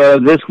 folks,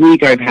 this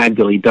week I've had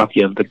Billy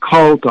Duffy of The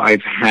Cult.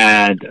 I've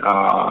had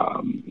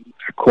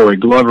Corey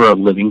Glover of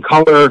Living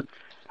Colour.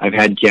 I've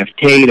had Jeff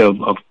Tate of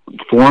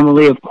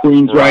formerly of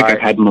Queensryche. Right.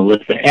 I've had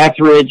Melissa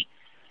Etheridge.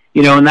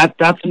 You know, and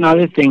that's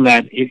another thing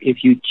that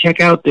if you check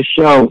out the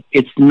show,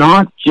 it's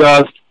not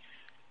just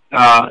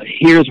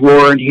here's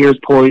Warrant, here's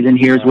Poison,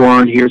 here's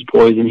Warrant, here's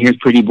Poison, here's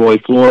Pretty Boy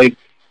Floyd.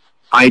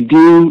 I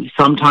do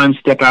sometimes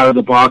step out of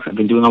the box. I've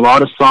been doing a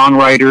lot of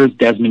songwriters.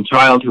 Desmond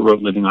Child, who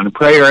wrote Living on a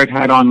Prayer, I've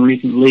had on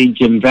recently.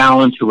 Jim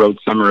Valance, who wrote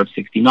Summer of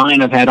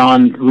 '69, I've had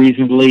on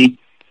recently.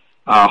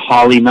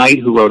 Holly Knight,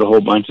 who wrote a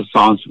whole bunch of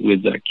songs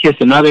with Kiss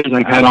and others,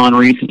 I've had on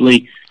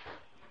recently.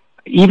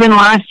 Even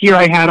last year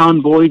I had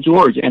on Boy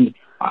George. And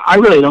I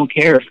really don't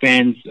care if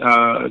fans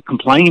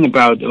complain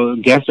about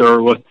guests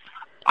or what.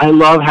 I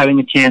love having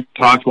a chance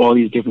to talk to all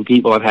these different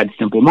people. I've had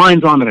Simple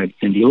Minds on, I've had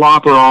Cyndi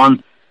Lauper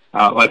on.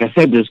 Like I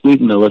said, this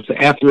week, Melissa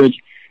Etheridge.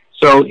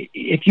 So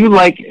if you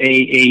like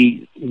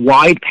a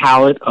wide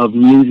palette of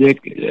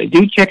music,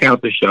 do check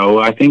out the show.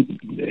 I think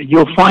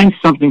you'll find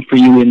something for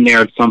you in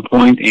there at some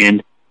point,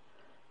 and,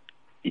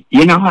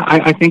 you know,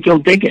 I think you'll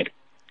dig it.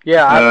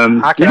 Yeah,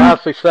 I can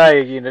honestly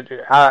say, you know,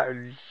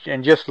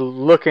 and just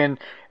looking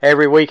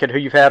every week at who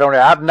you've had on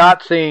there, I've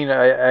not seen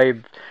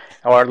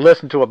or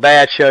listened to a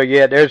bad show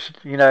yet. There's,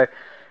 you know,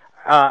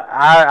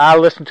 I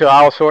listen to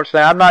all sorts of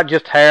things. I'm not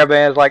just hair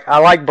bands. Like, I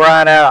like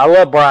Bryan Adams. I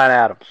love Bryan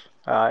Adams.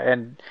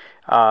 And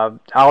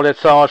all his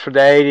songs from the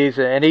 80s,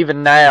 and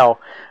even now,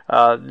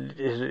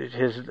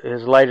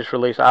 his latest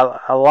release.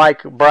 I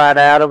like Bryan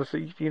Adams.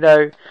 You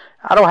know,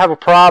 I don't have a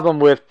problem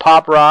with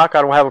pop rock.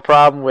 I don't have a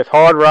problem with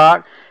hard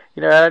rock.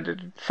 You know,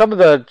 some of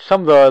the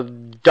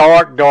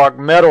dark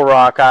metal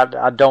rock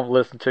I don't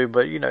listen to,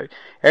 but, you know,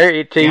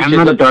 I'm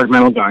not a dark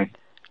metal guy.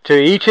 To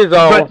each his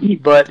own,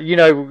 but you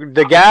know,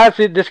 the guys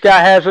that this guy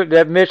has,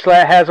 that Mitch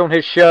has on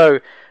his show,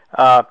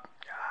 I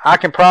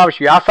can promise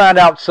you, I find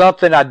out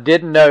something I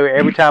didn't know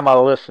every time I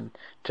listen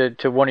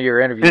to one of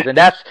your interviews, and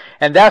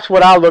that's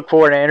what I look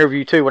for in an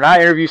interview too. When I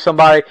interview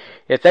somebody,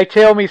 if they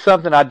tell me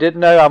something I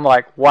didn't know, I'm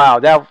like, wow,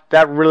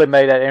 that really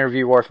made that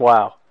interview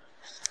worthwhile.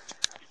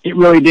 It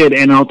really did,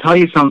 and I'll tell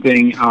you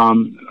something,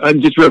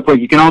 just real quick,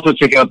 you can also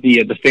check out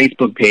the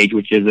Facebook page,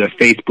 which is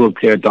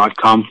facebook.com/Rock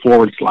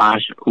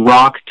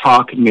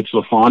Talk Mitch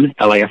Lafon,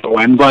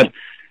 Lafon, but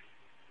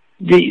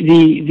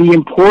the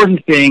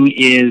important thing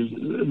is,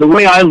 the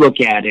way I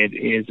look at it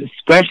is,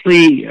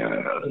 especially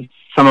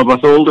some of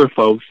us older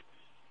folks,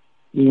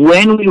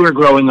 when we were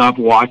growing up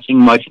watching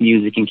Much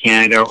Music in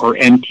Canada or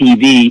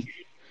MTV,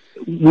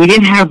 we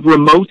didn't have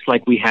remotes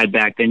like we had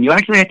back then. You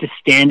actually had to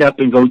stand up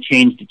and go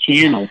change the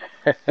channel,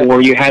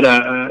 or you had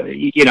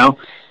you know.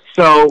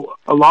 So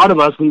a lot of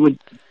us, we would,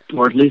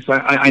 or at least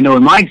I know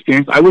in my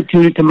experience, I would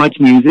tune into Much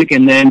Music,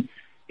 and then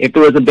if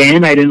there was a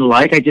band I didn't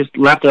like, I just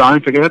left it on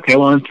and figured, okay,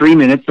 well, in 3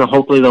 minutes, so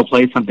hopefully they'll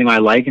play something I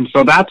like. And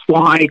so that's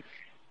why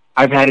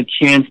I've had a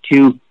chance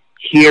to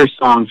hear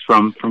songs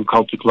from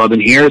Culture Club,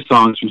 and hear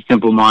songs from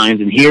Simple Minds,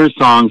 and hear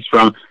songs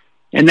from,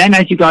 and then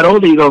as you got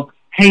older, you go,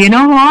 hey, you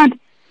know what?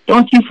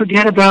 Don't You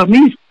Forget About Me.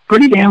 It's a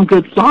pretty damn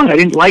good song. I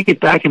didn't like it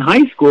back in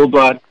high school,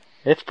 but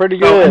it's pretty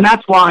good. And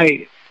that's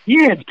why,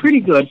 Yeah, it's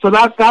pretty good. So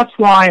that's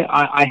why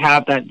I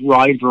have that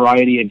wide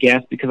variety of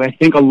guests, because I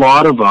think a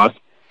lot of us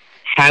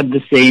had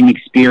the same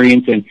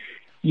experience. And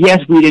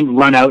yes, we didn't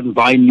run out and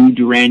buy new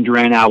Duran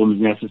Duran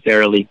albums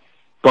necessarily,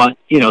 but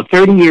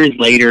 30 years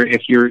later,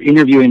 if you're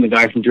interviewing the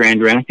guy from Duran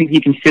Duran, I think you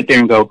can sit there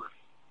and go,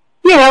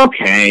 yeah,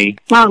 okay,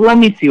 well, let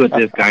me see what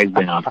this guy's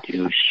been up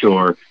to.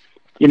 Sure.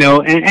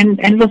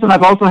 And listen,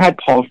 I've also had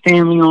Paul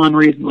Stanley on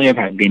recently. I've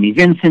had Vinnie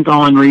Vincent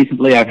on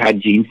recently. I've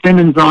had Gene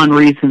Simmons on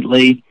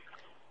recently.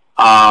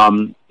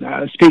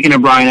 Speaking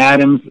of Bryan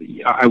Adams,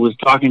 I was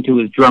talking to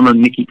his drummer,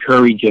 Mickey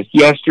Curry, just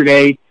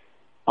yesterday.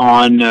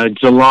 On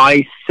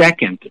July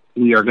 2nd,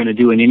 we are going to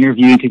do an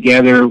interview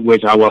together,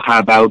 which I will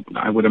have out,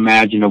 I would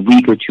imagine, a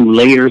week or two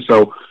later.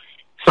 So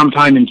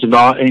sometime in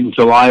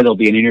July, there'll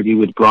be an interview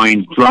with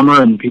Bryan's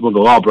drummer, and people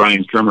go, oh,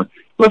 Bryan's drummer.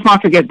 Let's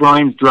not forget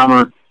Bryan's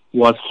drummer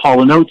was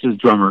Hall & Oates'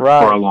 drummer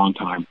for a long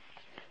time.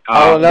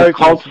 Hall & Oates,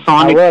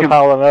 I love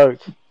Hall &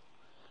 Oates.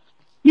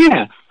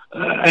 Yeah.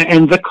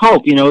 And the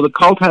Cult, the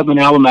Cult have an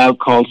album out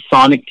called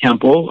Sonic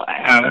Temple,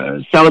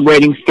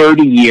 celebrating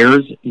 30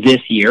 years this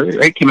year,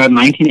 right? Came out in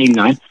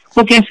 1989.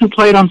 Well, guess who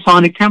played on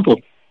Sonic Temple?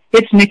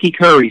 It's Mickey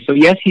Curry. So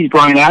yes, he's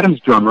Bryan Adams'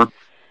 drummer,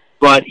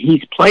 but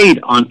he's played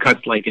on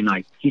Cuts Like a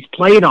Knife. He's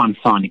played on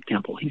Sonic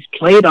Temple. He's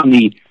played on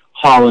the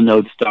Hall &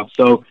 Oates stuff.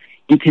 So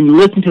you can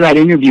listen to that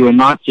interview and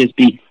not just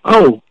be,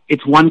 oh,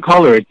 it's one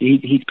color.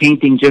 He's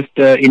painting just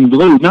in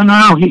blue.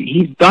 No.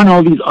 He's done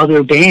all these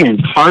other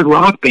bands, hard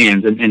rock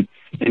bands, and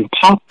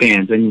pop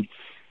bands, and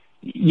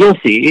you'll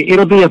see.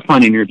 It'll be a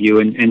fun interview,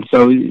 and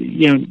so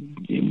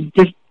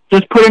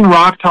just put in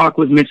Rock Talk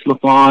with Mitch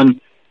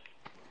Lafon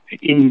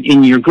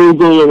in your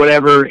Google or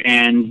whatever,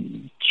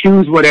 and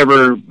choose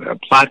whatever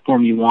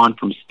platform you want,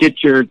 from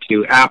Stitcher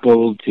to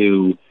Apple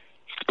to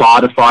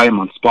Spotify. I'm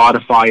on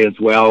Spotify as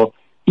well.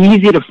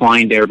 Easy to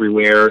find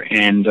everywhere,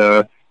 and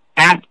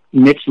at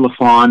Mitch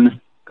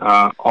Lafon,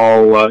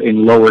 all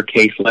in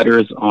lowercase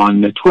letters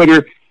on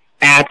Twitter,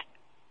 at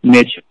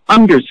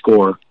Mitch_Lafon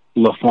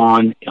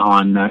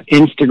on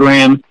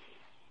Instagram.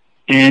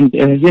 And,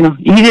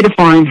 easy to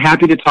find,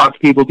 happy to talk to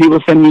people. People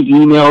send me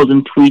emails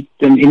and tweets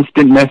and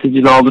instant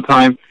messages all the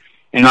time,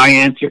 and I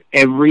answer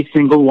every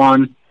single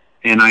one,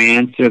 and I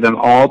answer them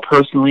all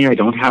personally. I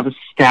don't have a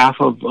staff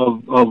of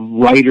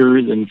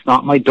writers, and it's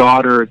not my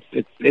daughter.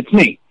 It's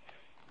me.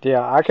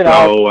 Yeah, I can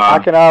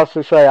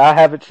also say I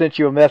haven't sent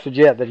you a message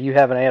yet that you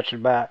haven't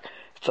answered back.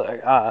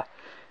 So,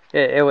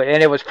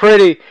 it was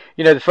pretty,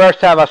 the first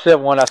time I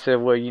sent one, I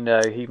said, well,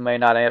 he may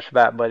not answer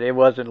back, but it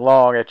wasn't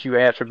long that you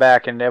answered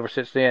back, and ever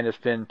since then, it's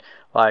been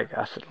like,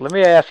 I said, let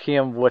me ask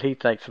him what he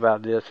thinks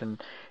about this,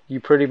 and you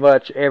pretty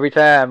much, every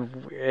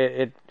time,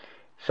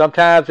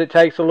 sometimes it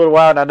takes a little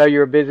while, and I know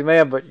you're a busy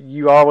man, but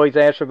you always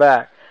answer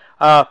back.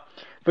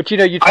 But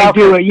you talk. I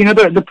do.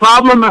 The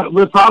problem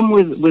with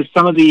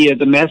some of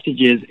the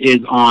messages is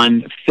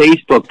on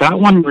Facebook. That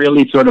one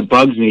really sort of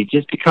bugs me,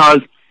 just because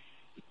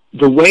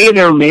the way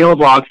their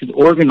mailbox is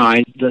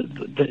organized,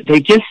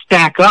 they just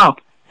stack up.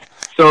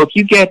 So if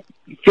you get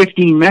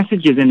 15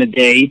 messages in a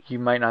day, you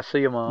might not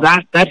see them all.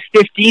 That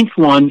 15th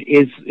one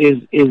is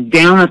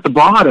down at the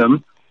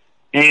bottom,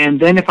 and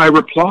then if I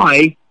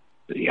reply,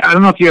 I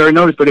don't know if you ever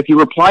noticed, but if you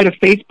reply to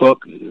Facebook,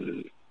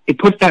 it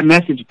puts that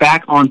message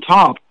back on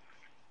top,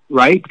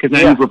 right? Because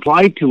now you've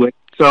replied to it,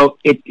 so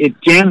it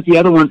jams the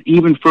other ones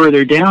even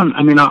further down.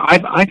 I mean,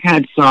 I've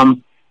had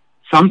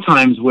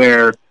sometimes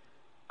where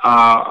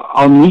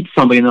I'll meet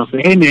somebody and they'll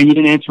say, hey man, you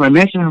didn't answer my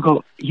message, and I'll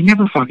go, you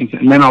never fucking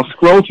said. And then I'll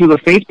scroll through the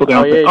Facebook and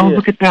I'll say,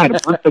 look at that,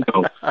 a month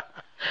ago.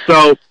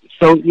 So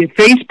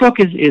Facebook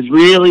is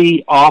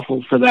really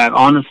awful for that,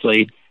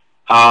 honestly.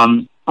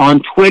 On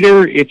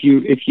Twitter, if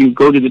you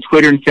go to the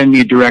Twitter and send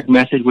me a direct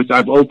message, which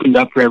I've opened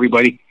up for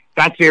everybody,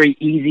 that's very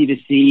easy to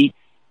see.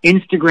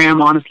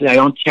 Instagram, honestly, I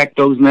don't check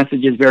those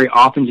messages very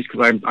often, just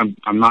because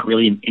I'm not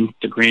really an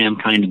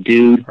Instagram kind of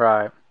dude.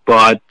 Right.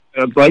 But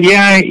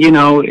yeah,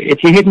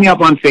 if you hit me up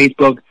on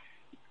Facebook,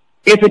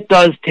 if it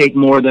does take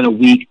more than a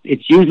week,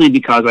 it's usually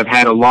because I've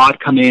had a lot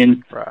come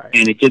in, right,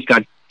 and it just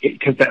got,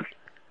 because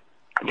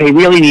they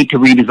really need to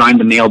redesign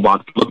the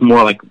mailbox to look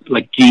more like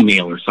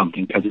Gmail or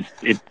something, because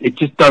it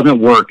just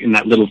doesn't work in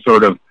that little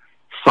sort of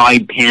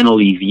side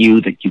panel-y view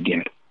that you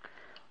get.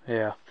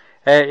 Yeah.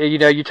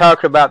 You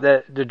talk about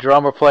the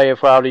drummer playing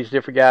for all these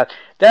different guys.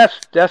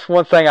 That's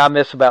one thing I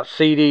miss about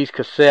CDs,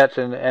 cassettes,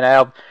 and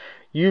albums.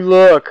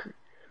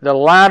 The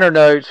liner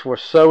notes were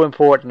so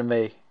important to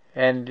me.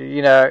 And,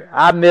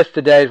 I miss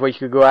the days where you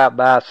could go out and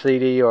buy a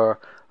CD or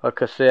a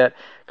cassette.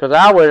 Because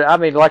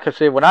like I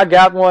said, when I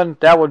got one,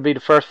 that would be the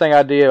first thing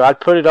I'd do. I'd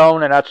put it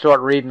on and I'd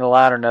start reading the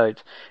liner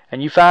notes.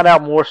 And you find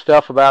out more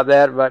stuff about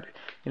that, about,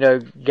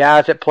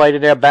 guys that played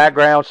in their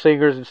background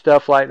singers and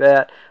stuff like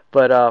that.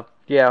 But,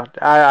 yeah,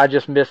 I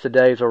just miss the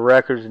days of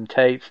records and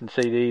tapes and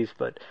CDs.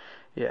 But,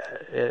 yeah,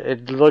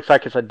 it looks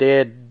like it's a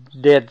dead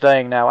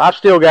thing now. I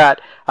still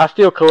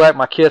collect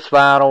my Kiss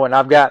vinyl, and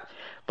I've got,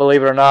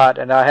 believe it or not,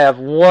 and I have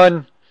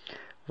one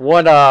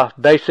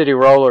Bay City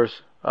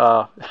Rollers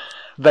album.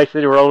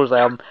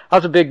 I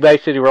was a big Bay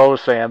City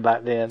Rollers fan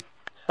back then.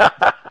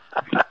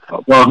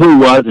 Well, who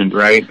wasn't,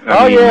 right?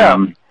 Yeah.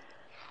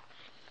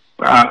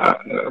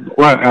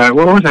 What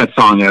was that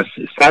song?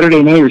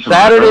 Saturday Night or something?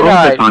 Saturday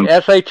Night.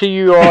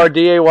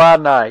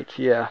 SATURDAY Night.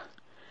 Yeah.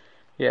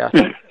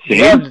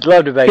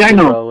 Love to Basement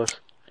Rollers.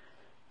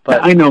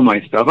 But I know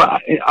my stuff.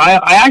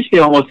 I actually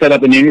almost set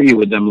up an interview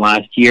with them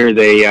last year.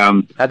 They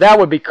that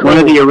would be cool. One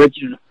of the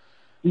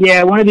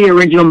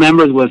original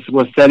members was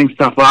setting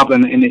stuff up,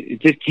 and it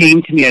just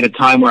came to me at a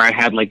time where I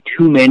had like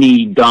too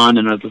many done,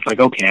 and I was just like,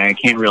 okay, I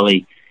can't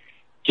really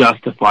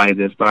justify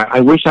this, but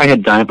I wish I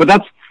had done it. But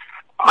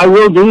I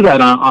will do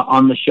that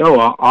on the show.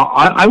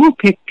 I will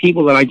pick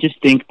people that I just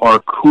think are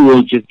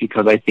cool just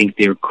because I think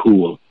they're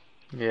cool.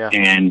 Yeah.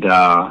 And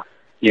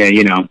there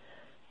you go.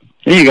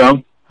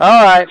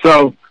 All right.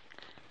 So.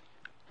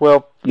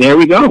 Well, there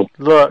we go.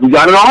 Look, we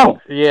got it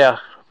all. Yeah.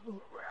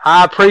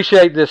 I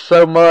appreciate this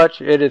so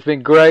much. It has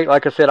been great.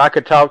 Like I said, I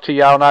could talk to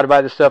you all night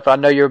about this stuff. I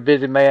know you're a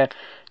busy man.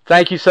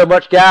 Thank you so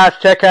much, guys.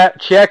 Check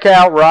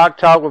out Rock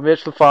Talk with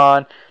Mitch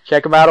LaFon.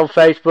 Check them out on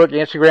Facebook,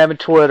 Instagram, and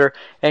Twitter,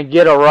 and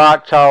get a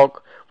Rock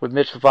Talk with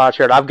Mitch LaFon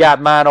shirt. I've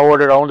got mine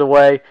ordered on the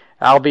way.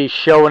 I'll be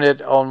showing it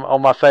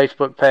on my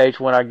Facebook page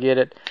when I get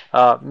it.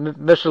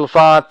 Mr.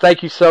 LaFon,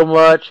 thank you so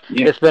much.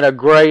 Yeah. It's been a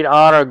great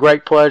honor, a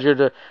great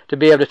pleasure to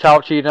be able to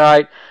talk to you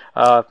tonight.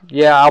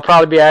 I'll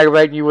probably be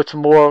aggravating you with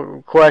some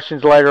more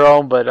questions later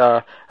on, but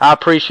I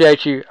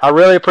appreciate you. I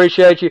really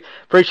appreciate you.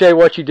 Appreciate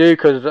what you do,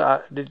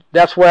 because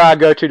that's where I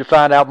go to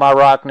find out my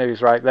rock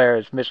news. Right there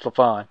is Mitch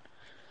LaFon.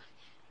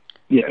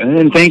 Yeah,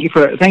 and thank you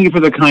for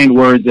the kind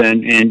words,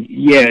 and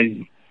yeah,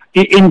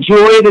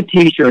 enjoy the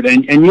T-shirt,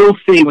 and you'll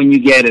see when you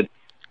get it.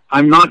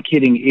 I'm not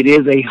kidding. It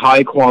is a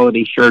high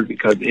quality shirt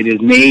because it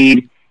is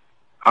made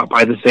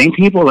by the same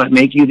people that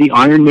make you the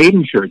Iron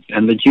Maiden shirts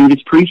and the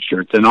Judas Priest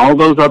shirts and all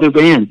those other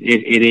bands.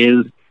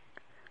 It's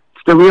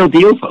the real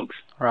deal, folks.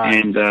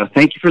 Right. And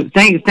thank you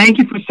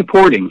for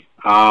supporting.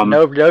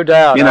 No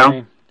doubt. You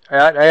know.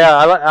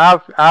 I'll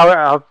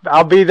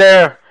be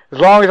there as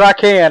long as I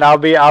can.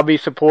 I'll be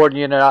supporting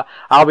you, and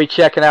I'll be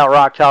checking out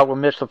Rock Talk with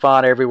Mitch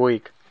LaFon every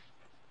week.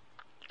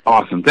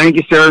 Awesome. Thank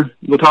you, sir.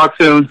 We'll talk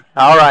soon.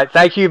 All right.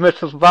 Thank you,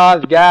 Mr.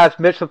 LaFon. Guys,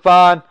 Mitch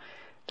LaFon,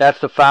 that's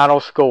the final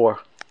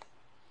score.